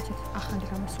 კიდე რა ვიცით, ახალი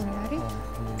გამოსული არის.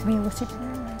 ველოსიპედი.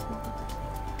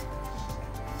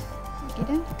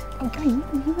 კიდე? კაი,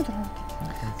 მივიდროთ.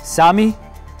 3,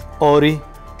 2,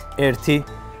 1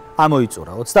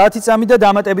 ამოიწურა. 30 წამი და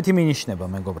დამატებითი მინიშნება,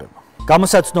 მეგობრებო.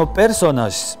 გამოსაცნობ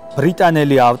პერსონაჟს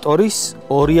ბრიტანელი ავტორის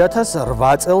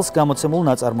 2008 წელს გამოცემულ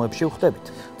ნაწარმოებში ვხვდებით.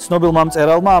 ცნობილმა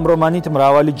მწერალმა ამ რომანით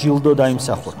მრავალი ჯილდო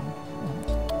დაიმსახურა.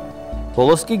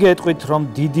 ბოლოს კი გეტყვით, რომ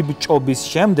დიდი ბჭობის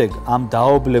შემდეგ ამ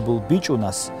დაობლებულ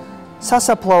ბიჭუნას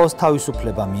სასაფლაოს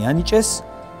თავისუფლება მიანიჭეს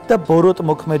და ბოროტ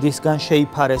მოქმედისგან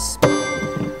შეიფარეს.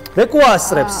 ვეკუას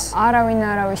ასწრებს. არავინ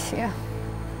არავისია.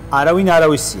 არავინ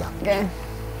არავისია. კი.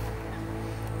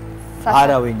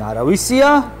 არავინ არავისია.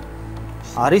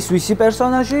 არის ვისი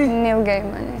პერსონაჟი? ნილ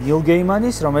გეიმანი. ნილ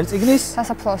გეიმანის რომელი წიგნის?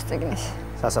 სასაფლაოს წიგნის.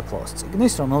 სასაფლაოს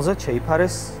წიგნის, რომელზეც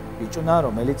შეიფარეს ბიჭუნა,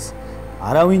 რომელიც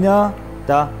არავინა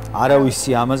და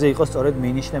არავისია. ამაზე იყო სწორედ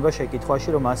მინიშნება შეკითხვაში,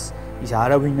 რომ ის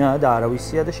არავინაა და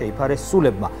არავისია და შეიფარეს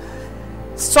სულებმა.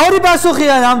 სწორი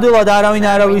პასუხია ნამდვილად არავინ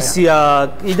არ ავისია.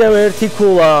 კიდევ ერთი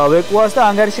ქულა ვეკუას და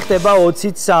ანგარიში ხდება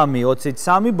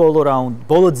 23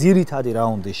 ბოლო ძირითადი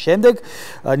რაუნდის შემდეგ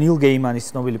ნილ გეიმანის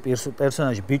ცნობილი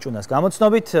პერსონაჟი ბიჭუნას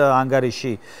გამოცნობით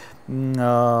ანგარიში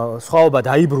სხვაობა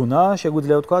დაიბრუნა,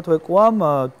 შეგვიძლია ვთქვათ ვეკუამ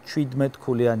 17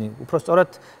 ქულიანი, უფრო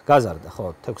სწორად გაზარდა,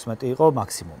 ხო, 16 იყო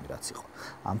მაქსიმუმი რაც იყო.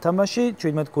 ამ თამაში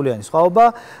 17 ქულიანი სხვაობა.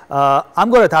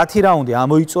 ამგვარად 10 რაუნდი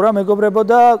ამოიწურა მეგობრებო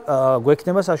და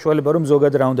გვექნება საშუალება რომ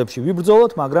ზოგად რაუნდებში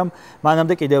ვიბრძოლოთ, მაგრამ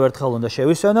მანამდე კიდევ ერთხელ უნდა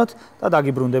შევისვენოთ და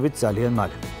დაგიბრუნდებით ძალიან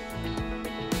მალე.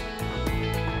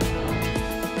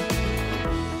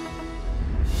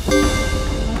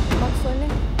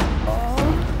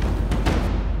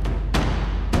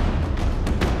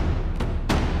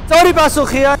 სწორი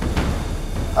პასუხია.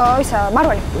 ისა,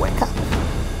 მარვალი.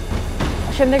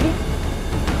 შემდეგი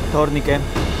თორნიკე.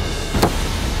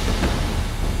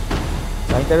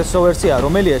 საინტერესო ვერსია,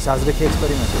 რომელია ეს აზრეთი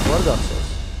ექსპერიმენტი, ხო არ გახსოვს?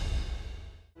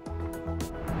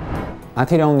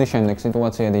 10 რაუნდის შემდეგ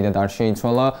სიტუაცია დიდად არ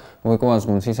შეიცვალა, ვეკუას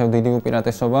გუნდს ისევ დიდი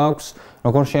უპირატესობა აქვს.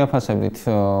 როგორ შეაფასებდით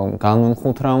განმულ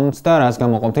 5 რაუნდს და რას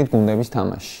გამოყოფდით გუნდების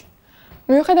თამაში?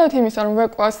 მიუხედავად იმისა, რომ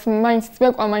ვეკვა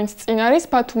მაინც წინ არის,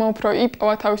 ბათუმმა უფრო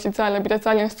იპოვა თავისი ძალები და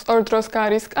ძალიან სწორ დროს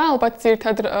გარისკა, ალბათ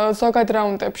ძირითად ზოგად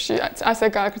რაუნდებში ასე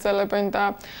გააგრძელებენ და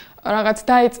რაღაც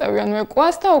დაეწევიან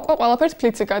ვეკუას და უკვე ყველაფერს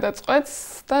ფლიცი გადაწყვეტს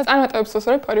და წარმატებებს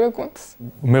უსურვებ ორივე გუნდს.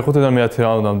 მეხუთედან მე-10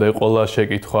 რაუნდამდე ყველა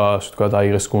შეკითხვა, ასე ვთქვათ,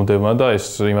 აიღეს გუნდებმა და ეს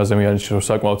იმაზე მიანიჭა, რომ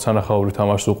საკმაოდ სანახაობრივ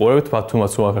თამაშს უყურებთ,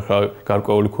 ბათუმაც უახერხა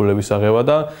გარკვეული ქულების აღება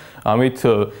და ამით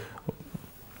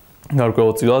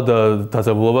გარკვეულწილად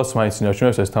დაძაბულობას მაინც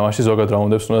ინარჩუნებს ეს თამაში ზოგად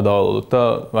რაუნდებს უნდა დავალოდოთ და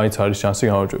მაინც არის შანსი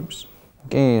გამარჯვების.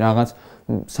 კი, რაღაც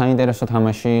საინტერესო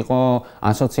თამაში იყო,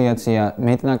 ასოციაცია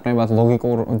მეტნაკლებად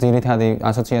ლოგიკურ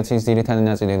ასოციაციის ძირითადი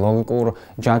ნაწილი ლოგიკურ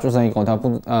ჯაჭვზე იყო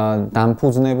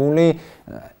დამფუძნებული.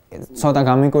 ცოტა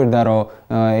გამიკვირდა, რომ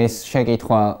ეს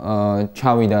შეკითხვა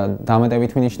ჩავიდა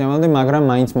დამატებით მინიშნებამდე, მაგრამ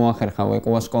მაინც მოახერხა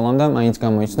ვეკუას სკოლამ და მაინც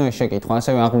გამოიცნო ეს შეკითხვა.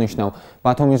 ასევე აღნიშნავ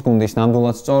ბათუმის გუნდის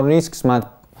ნამდვილად სწორ რისკს, მათ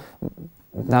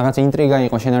რაღაც ინტრიგა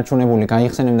იყო შენარჩუნებული,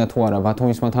 გაიხსენებდა თუ არა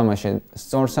ბათუმის მოთამაშე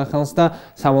სწორ სახელს და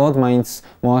საბოლოოდ მაინც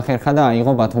მოახერხა და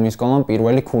აიღო ბათუმის სკოლამ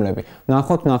პირველი ქულები.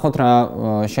 ნახოთ რა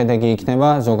შედეგი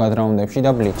იქნება ზოგად რაუნდებში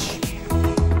და ბლიჩში.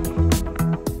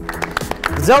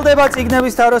 გრძელდება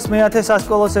წიგნების თაროს მე-10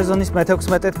 სასკოლო სეზონის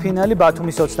მე-16 ფინალი,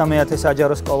 ბათუმის 29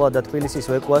 საჯარო სკოლა და თბილისის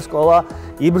ვეკუას სკოლა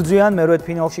იბრძვიან მე-8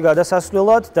 ფინალში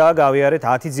გადასასვლელად და გავიარეთ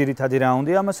 10 ძირითადი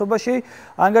რაუნდი ამასობაში.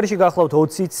 ანგარიში გახლავთ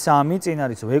 23, წინ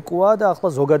არის ვეკუა და ახლა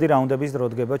ზოგადი რაუნდების დრო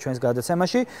დგება ჩვენს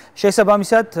გადაცემაში.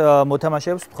 შესაბამისად,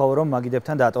 მოთამაშეებს ვთხოვ რომ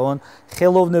მაგიდებთან დატოვონ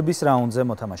ხელოვნების რაუნდზე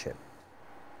მოთამაშეები.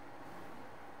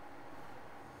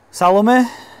 სალომე,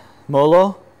 მოლო,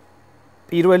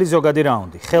 პირველი ზოგადი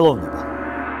რაუნდი, ხელოვნება.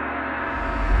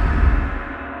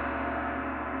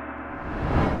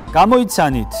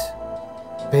 გამოიცანით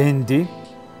ბენდი,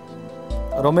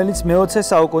 რომელიც მე-20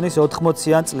 საუკუნის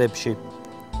 80-იან წლებში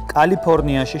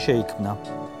კალიფორნიაში შეიქმნა.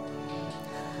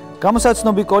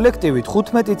 გამოსაცნობი კოლექტივით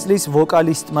 15 წლის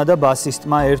ვოკალისტმა და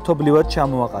ბასისტმა ერთობლივად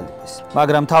ჩამოაყალიბეს,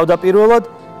 მაგრამ თავდაპირველად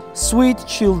Sweet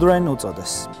Children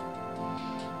უწოდეს.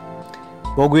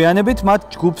 მოგვიანებით მათ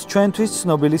ჯგუფს ჩვენთვის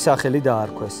ცნობილი სახელი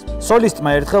დაარქვეს. სოლისტმა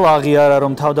ერთხელ აღიარა,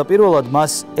 რომ თავდაპირველად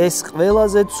მას ეს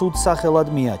ყველაზე ცუდ სახელად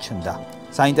მიაჩნდა.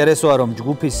 საინტერესოა, რომ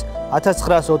ჯგუფის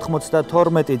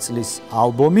 1992 წლის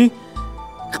ალბომი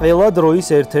ყველა დროის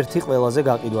ერთ-ერთი ყველაზე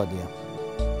გაყიდვადია.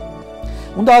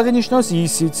 უნდა აღინიშნოს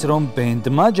ისიც, რომ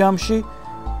ბენდმა ჯამში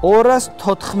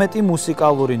 214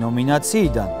 მუსიკალური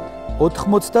ნომინაციიდან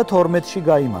 92-ში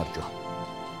გაიმარჯვა.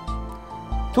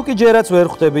 თუ კი ჯერაც ვერ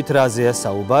ხვდებით რაზეა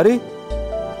საუბარი,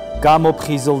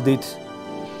 გამოფხიზლდით,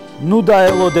 ნუ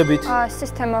დაელოდებით.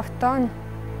 System of Dawn.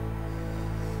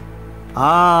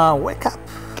 Wake up.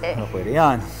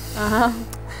 ნახვერიან.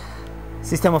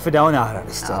 System of Dawn არ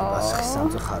არის სწორი პასუხი,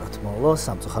 სამწუხაროდ მოლო,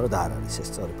 სამწუხაროდ არ არის ეს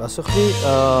სწორი პასუხი.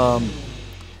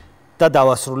 და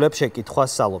დავასრულებ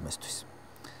შეკითხვას სალომესთვის.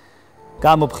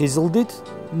 გამოფხიზლდით,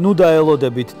 ნუ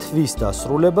დაელოდებით თვის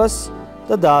დასრულებას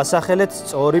და დაასახელეთ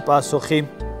სწორი პასუხი.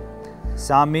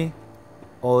 3,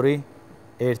 2,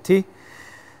 1.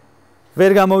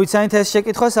 ვერ გამოვიცანით ეს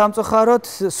შეკითხვა სამწუხაროდ,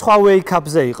 სხვა wake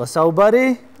up-ზე იყო საუბარი.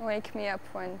 Wake me up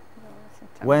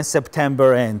when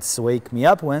September ends. Wake me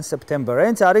up when September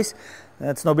ends. არის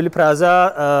ცნობილი ფრაზა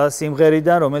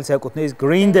სიმღერიდან, რომელიც ეკუთვნის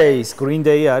Green Days. Green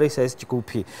Day არის ეს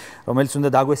ჯგუფი, რომელიც უნდა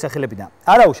დაგვესახელებინა.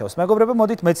 არა უშავს, მეგობრებო,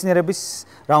 მოდით მეცნიერების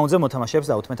რაუნდზე მოთამაშეებს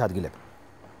დავუთმეთ ადგილები.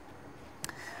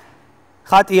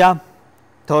 ხატია,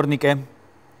 თორნიკე.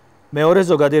 მეორე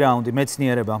ზოგადი რაუნდი,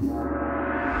 მეცნიერება.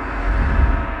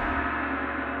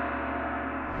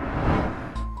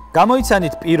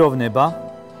 გამოიცანით პიროვნება,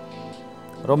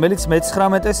 რომელიც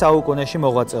მე-19 საუკუნეში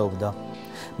მოღვაწეობდა.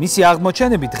 მისი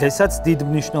აღმოჩენები დღესაც დიდ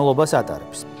მნიშვნელობას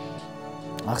ატარებს.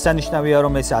 აღსანიშნავია,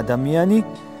 რომ ეს ადამიანი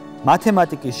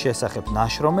მათემატიკის შესახებ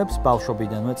ნაშრომებს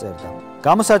ბავშვობიდანვე წერდა.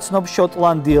 გამოსაცნობ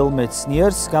შოტლანდიელ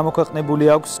მეცნიერს გამოქვეყნებული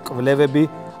აქვს კვლევები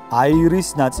აირის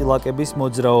ნაწილაკების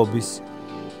მოძრაობის,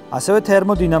 ასევე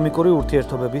თერმოდინამიკური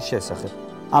ურთიერთობების შესახებ.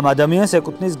 ამ ადამიანს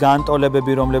ეკუთვნის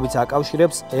განტოლებები, რომლებიც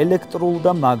აკავშირებს ელექტრულ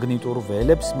და მაგნიტურ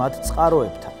ველებს მათ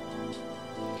წყაროებთან.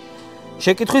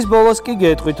 შეკითხვის ბოლოს კი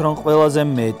გეტყვით, რომ ყველაზე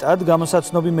მეტად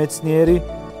გამოსაცნობი მეცნიერი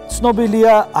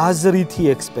ცნობილია აზრითი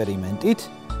ექსპერიმენტით,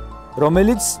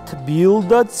 რომელიც თბილ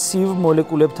და ცივ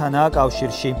მოლეკულებთანაა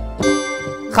კავშირში.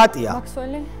 ხატია.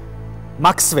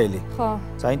 მაქსველი. ხო.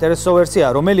 საინტერესო ვერსია,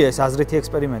 რომელია ეს აზრითი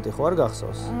ექსპერიმენტი, ხო არ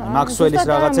გახსოვს? მაქსველის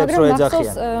რაღაცებს რო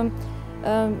ეძახიან.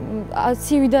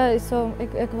 ცივი და ისო ეგ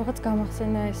რაღაც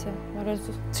გამახსენა ესე, მაგრამ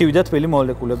ცივი და თბილი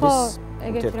მოლეკულების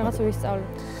ეგეთ რაღაც ვისწავლე.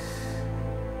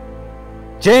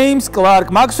 ჯეიმს კლარკ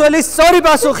მაქსველის სწორი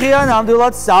პასუხია,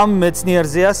 ნამდვილად სამ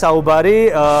მეცნიერზეა საუბარი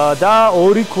და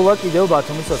 2 ქულა კიდევ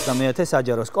ბათუმის 21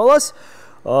 საჯარო სკოლას.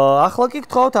 ახლა კი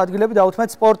გთხოვთ ადგილები დავუთმეთ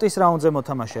სპორტის რაუნდზე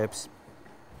მოთამაშეებს.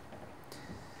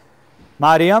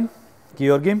 მარიამ,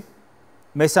 გიორგი,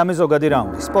 მესამე ზოგადი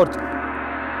რაუნდი, სპორტი.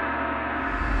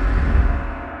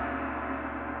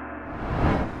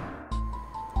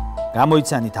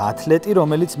 გამოიცანით ათლეტი,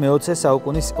 რომელიც მე-20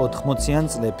 საუკუნის 80-იან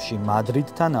წლებში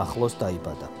მადრიდთან ახლოს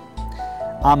დაიბადა.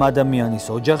 ამ ადამიანის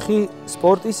ოჯახი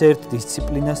სპორტის ერთ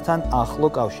დისციპლინასთან ახლო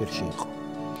კავშირში იყო.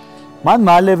 მან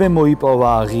მალევე მოიპოვა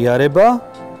აღიარება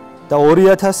და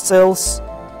 2000 წელს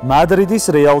მადრიდის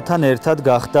რეალთან ერთად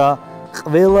გახდა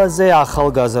ყველაზე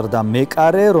ახალგაზრდა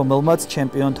მეკარე, რომელმაც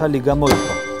ჩემპიონთა ლიგა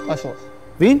მოიგო. კასილას.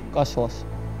 ვინ? კასილას.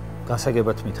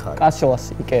 გასაგებად მითხარი. კასილას,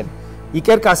 იკერ.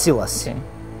 იკერ კასილასი.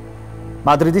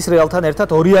 მადრიდის რეალთან ერთად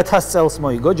 2000 წელს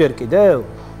მოიგო ჯერ კიდევ?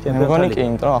 მეგონი კი,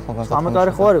 იმიტომ რომ ახალგაზრდა.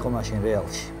 ამატარი ხო არ იყო მაშინ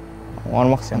რეალში? არ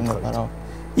მახსენდა რა.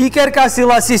 იკერ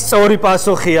კასილასის სწორი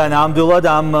პასუხია ნამდვილად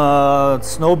ამ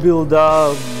ცნობილ და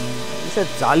ისეთ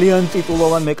ძალიან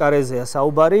ტიტულოვან მეკარეზეა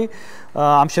საუბარი.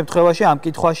 ამ შემთხვევაში, ამ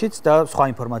კითხვაშიც და სხვა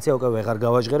ინფორმაცია უკვე ვეღარ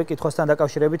გავაჟღერე კითხვასთან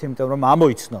დაკავშირებით, იმიტომ რომ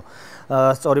ამოიცნო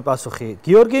სწორი პასუხი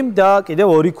გიორგიმ და კიდევ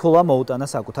 2 ქულა მოუტანა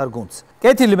საკუთარ გუნდს.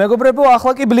 კეთილი მეგობრებო,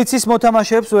 ახლა კი ბლიცის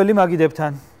მოთამაშეებს ველი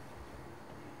მაგიდებთან.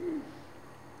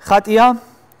 ხატია,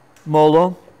 მოლო.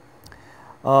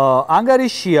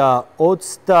 ანგარიშია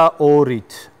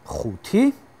 22-ით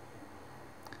 5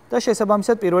 და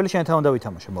შესაბამისად პირველი შენთან უნდა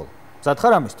ვითამაშო მოლო. მზად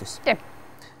ხარ ამისთვის? კი.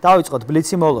 დავიწყოთ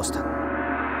ბლიცი მოლოსთან.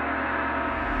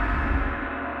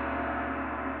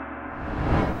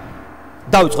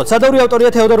 დავიწყოთ. სადავრი ავტორია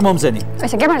თეოდორ მომზენი.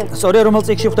 ესე გერმანელი. სწორია, რომელ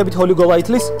წიგნში ხვდებით ჰოლი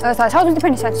გოლაითლის? საუზუნდი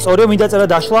ფენისანი. სწორია, მინდა წერა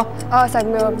დაშლა?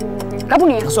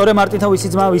 გაბუნია. სწორია, მარტინთა ვისი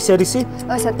ძმა ვისერისი?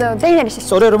 დეინერისი.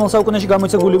 სწორია, რომელ საუკუნეში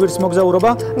გამოიცა გულივერის მოგზაურობა?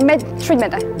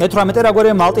 მე-17. მე-18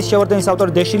 რაგვარია მალტის შევარდენის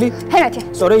ავტორი დეშილი? ჰენათი.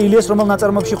 სწორია, ილიას რომელ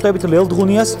ნაწარმოებში ხვდებით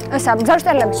ლელდღუნიას?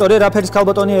 გზავრსტელები. სწორია, რაფერის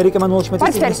ქალბატონია ერიკ ემანუელ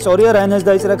შმეცის წიგნის? სწორია, რაინას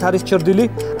დაიწერა ქარის ჩრდილი?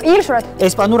 ირშურად.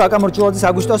 ესპანურ აკამორჩილაძის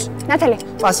აგვისტოს? ნათელი.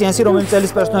 პასიანსი, რომელიც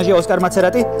წელის პერსონაჟია ოსკარ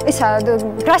მაცერატი? ისა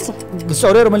გრასი.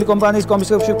 სწორია, რომელი კომპანიის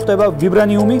კომისებში გვხვდება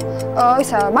ვიბრანიუმი?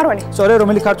 ისა მარველი. სწორია,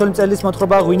 რომელი ქართული მწერლის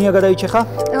მოთხრობა ღვინია გადაიჩეხა?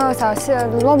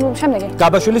 შემდეგი.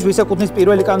 გაბაშვილის ვის ეკუთვნის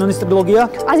პირველი კანონის ტრილოგია?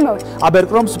 აზიმოვი.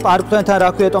 აბერკრომს პარკთვენთან რა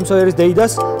ქვია ტომ სოიერის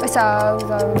დეიდას? ისა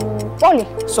პოლი.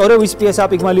 სწორია, ვის პიესა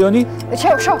პიგმალიონი?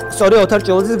 შო. სწორია, ოთარ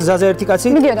ჭილაძის გზაზე ერთი კაცი?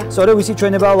 მიდიოდა. სწორია, ვისი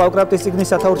ჩვენებაა ლავკრაფტის წიგნის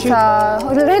სათაურში?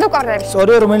 რედო კარდერი.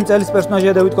 სწორია, რომელი წელის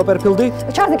პერსონაჟია დევიდ კოპერფილდი?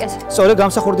 ჩარლიკენს. სწორია,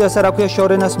 გამსახურდია რა ქვია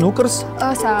შორენას ნუკრს?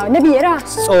 ნებიერა.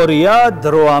 სწორია,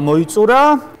 დრო ამოიწურა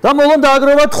და მოლონ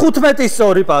დააგროვა 15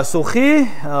 სწორი პასუხი.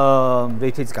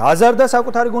 რითიც გააზარდა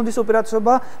საკუთარი გუნდის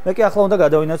უპირატესობა. მე კი ახლა უნდა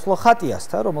გადავინაცვლო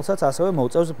ხატიასთან, რომელსაც ასევე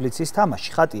მოუწევს ბლიცის თამაში.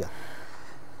 ხატია.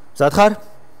 მზად ხარ?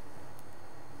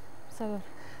 მზად.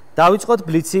 დავიწყოთ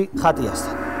ბლიცი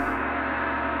ხატიასთან.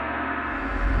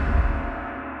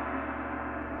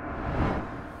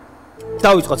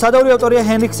 დავიწყოთ. სადავრი ავტორია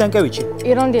ჰენრიკ სენკევიჩი.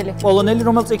 ირლანდიელი. პოლონელი,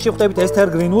 რომელ წიგნში ხვდებით ესთერ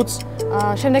გრინვუდს?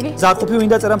 შემდეგი. ზარხუფი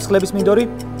ვინდა წერა მსხლების მინდორი?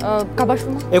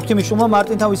 გაბაშვილმა. ექვთი მიშულმა,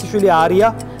 მარტინთა ვისიშვილი არია?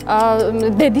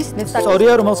 დედის ნეცდაკი.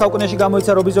 სწორია, რომელ საუკუნეში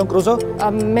გამოიცა რობინზონ კრუზო?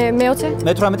 მე-20.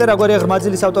 მე-18 რაგვარია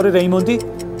ღრმაძილის ავტორი რეიმონდი?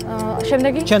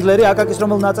 შემდეგი. ჩენდლერი აკაკის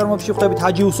რომელ ნაწარმოებში ხვდებით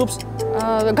ჰაჯი უსუფს?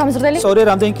 გამზრდელი. სწორია,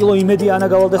 რამდენი კილო იმედი ანა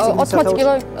გავალდას წიგნის 80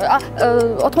 კილო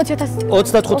 80000.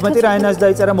 35 რაინას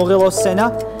დაიწერა მოღელოს სცენა?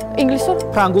 ინგლისურ.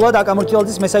 ფრანგულად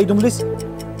აკამორჩილაძის მესაიდუმლის?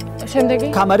 შემდეგი.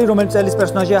 კამარი, რომელიც წელის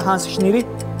პერსონაჟია ჰანს შნირი?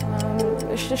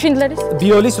 შინდლერის.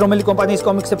 ბიოლის, რომელი კომპანიის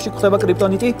კომიქსებში გვხვდება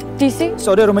კრიპტონიტი? DC.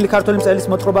 სწორია, რომელი ქართველი მწერლის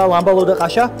მოთხრობაა ლამბალო და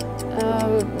ყაშა?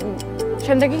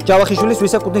 შემდეგი. ჯავახიშვილის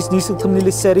ვის ეკუთვნის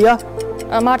ნისლქმნილის სერია?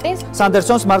 მარტინს.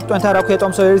 სანდერსონს, მარკ ტვენთან რა ქვია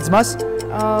ტომ სოიერის ძმას?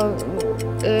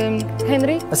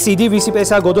 ჰენრი. CD ვისი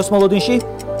პესაა გოდოს მოლოდინში?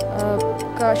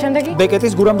 შემდეგი.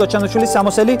 ბეკეტის გურამ დოჩანიშვილის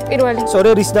სამოსელი? პირველი.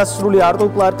 სწორედ რის დასრული არტურ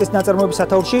კლარკის ნაწარმოების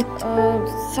სათაურში?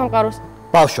 სამყაროს.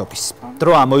 ბავშვობის.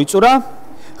 დრო ამოიწურა.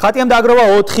 ხატიამ დააგროვა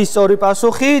 4 სწორი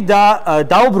პასუხი და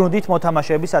დაუბრუნდით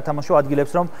მოთამაშეების სათამაშო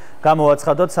ადგილებს, რომ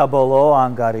გამოვაცხადოთ საბოლოო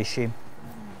ანგარიში.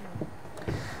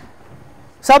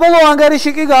 საბოლოო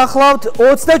ანგარიში კი გახლავთ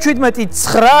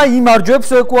 37-9 იმარჯვებს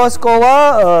ვეკუას სკოლა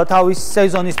თავის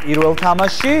სეზონის პირველ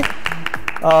თამაშში.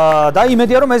 და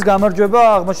იმედია რომ ეს გამარჯვება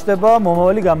აღმოჩნდება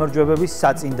მომავალი გამარჯვებების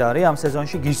საწინდარი ამ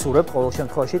სეზონში გისურვებთ ყოველ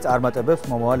შემთხვევაში წარმატებებს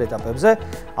მომავალ ეტაპებზე.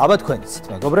 აბა თქვენიც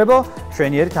მეგობრებო,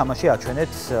 შვენიერი თამაში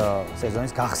აჩვენეთ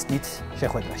სეზონის გახსნით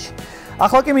შეხვედრაში.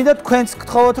 ახლა კი მინდა თქვენც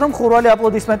გთხოვოთ რომ ხურვალი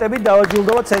აპლოდისმენტებით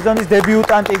დავაჯილდოვოთ სეზონის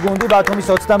დებიუტანტი გუნდი ბათუმის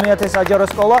 30-ათე საჯარო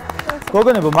სკოლა.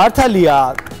 გოგონებო, მართალია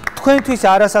თქვენთვის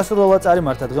არასასურველად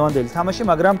წარიმართა დღევანდელი თამაში,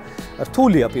 მაგრამ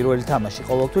რთულია პირველი თამაში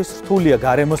ყოველთვის, რთულია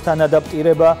გარემოსთან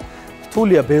ადაპტირება.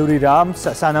 რთულია ბევრი რამ,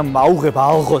 სანამ აუღებ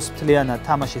ალღოს მთლიანად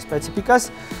თამაშის სპეციფიკას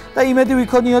და იმედი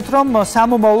ვიქონიოთ, რომ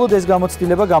სამომავლოდ ეს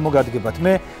გამოცდილება გამოგადგებათ.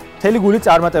 მე მთელი გული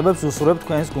წარმატებებს ვუსურვებ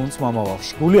თქვენს გუნდს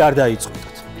მომავალში. გული არ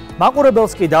დაიწყოთ.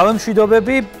 მაყურებელს კი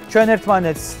დავემშვიდობები, ჩვენ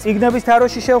ერთმანეთს წიგნების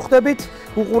თაროში შევხვდებით,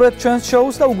 უყურეთ ჩვენს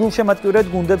შოუს და უგულშემატკივრეთ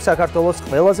გუნდებს საქართველოს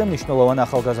ყველაზე მნიშვნელოვან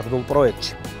ახალგაზრდულ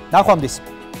პროექტში. ნახვამდის.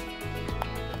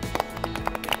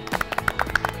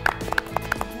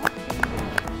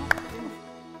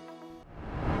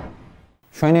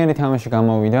 შვენიერი თამაში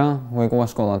გამოვიდა,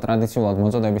 ვეკუას სკოლა ტრადიციულად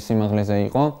მოწოდების სიმაღლეზე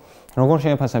იყო. როგორ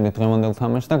შეეფასებთ დღევანდელ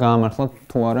თამაშს და გაამართლოთ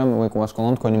თუ არა ვეკუას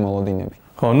სკოლამ თქვენი მოლოდინები?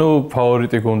 ხო,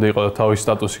 ფავორიტი გუნდი იყო და თავის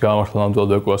სტატუსი გაამართლა ნამდვილად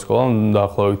ვეკუას სკოლამ,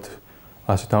 დაახლოებით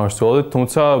ასე თამაშს ვცხოვრობთ,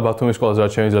 თუმცა ბათუმის სკოლას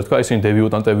რაც შემიძლია თქვა, ისინი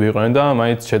დებიუტანტები იყვნენ და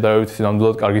მაინც შედარებით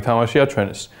ნამდვილად კარგი თამაში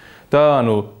აჩვენეს. და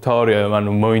თაორია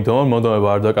მოინდომა, მოდომება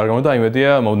არ დაკარგავდა და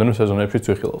იმედია მომდევნო სეზონებშიც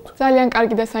ვიხილავთ. ძალიან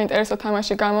კარგი და საინტერესო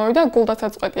თამაში გამოვიდა,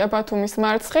 გულდასაწყვეტია ბათუმის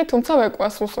მარცხი, თუმცა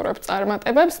ვეკუას უსურვებს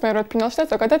წარმატებებს, მერვედ ფინალში და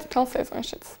ზოგადად მთელ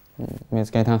სეზონშიც. მეც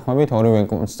გეთანხმებით, ორივე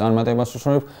გუნდს წარმატებას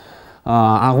უსურვებ.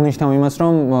 აღნიშნავ იმას,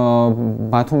 რომ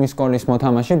ბათუმის სკოლის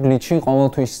მოთამაშე ბლიჩი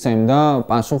ყოველთვის სცემდა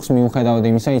პასუხს მიუხედავად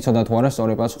იმისა, იცოდა თუ არა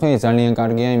სწორი პასუხი, ძალიან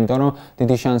კარგია, იმიტომ რომ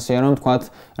დიდი შანსია რომ თქვათ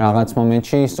რაღაც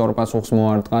მომენტში სწორ პასუხს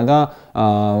მოარტყა და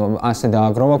ასე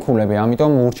დააგროვა ქულები.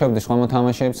 ამიტომ ურჩევდი სხვა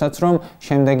მოთამაშეებსაც, რომ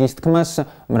შემდეგ ის თქმას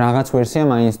რაღაც ვერსია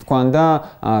მაინც თქვან და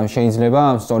შეიძლება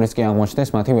სწორიც კი აღმოჩნდეს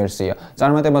მათი ვერსია.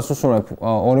 წარმატებას უსურვებ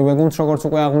ორივე გუნდს, როგორც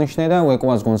უკვე აღნიშნე და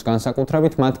ვეკუას გუნდს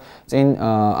განსაკუთრებით, მათ წინ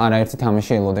არაერთი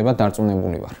თამაში ელოდება.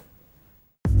 დარწმუნებული ვარ.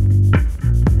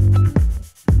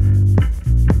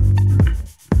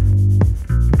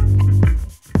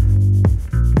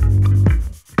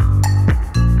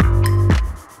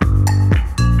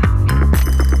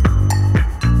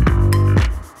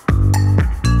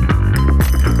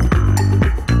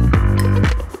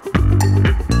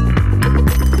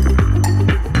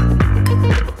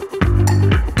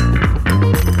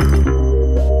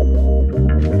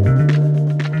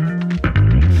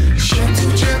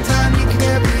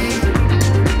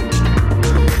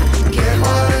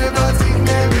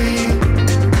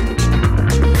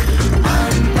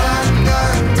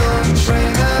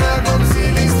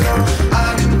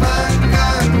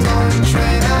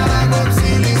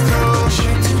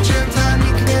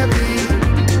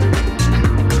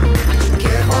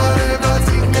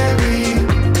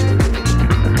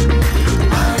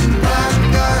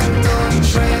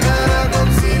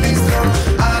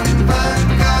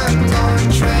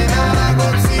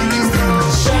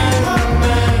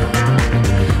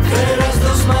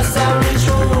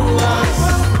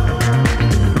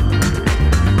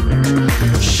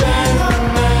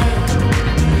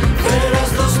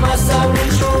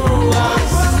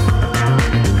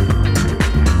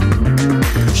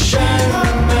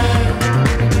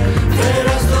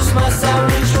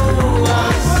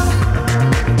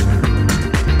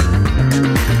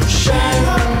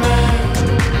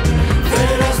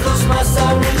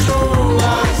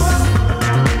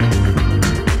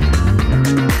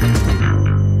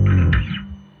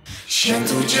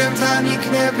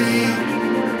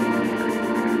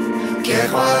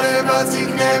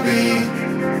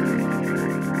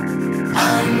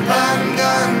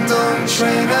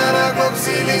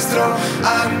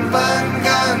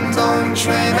 Anbangan don,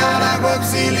 train ara go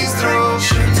psilistro.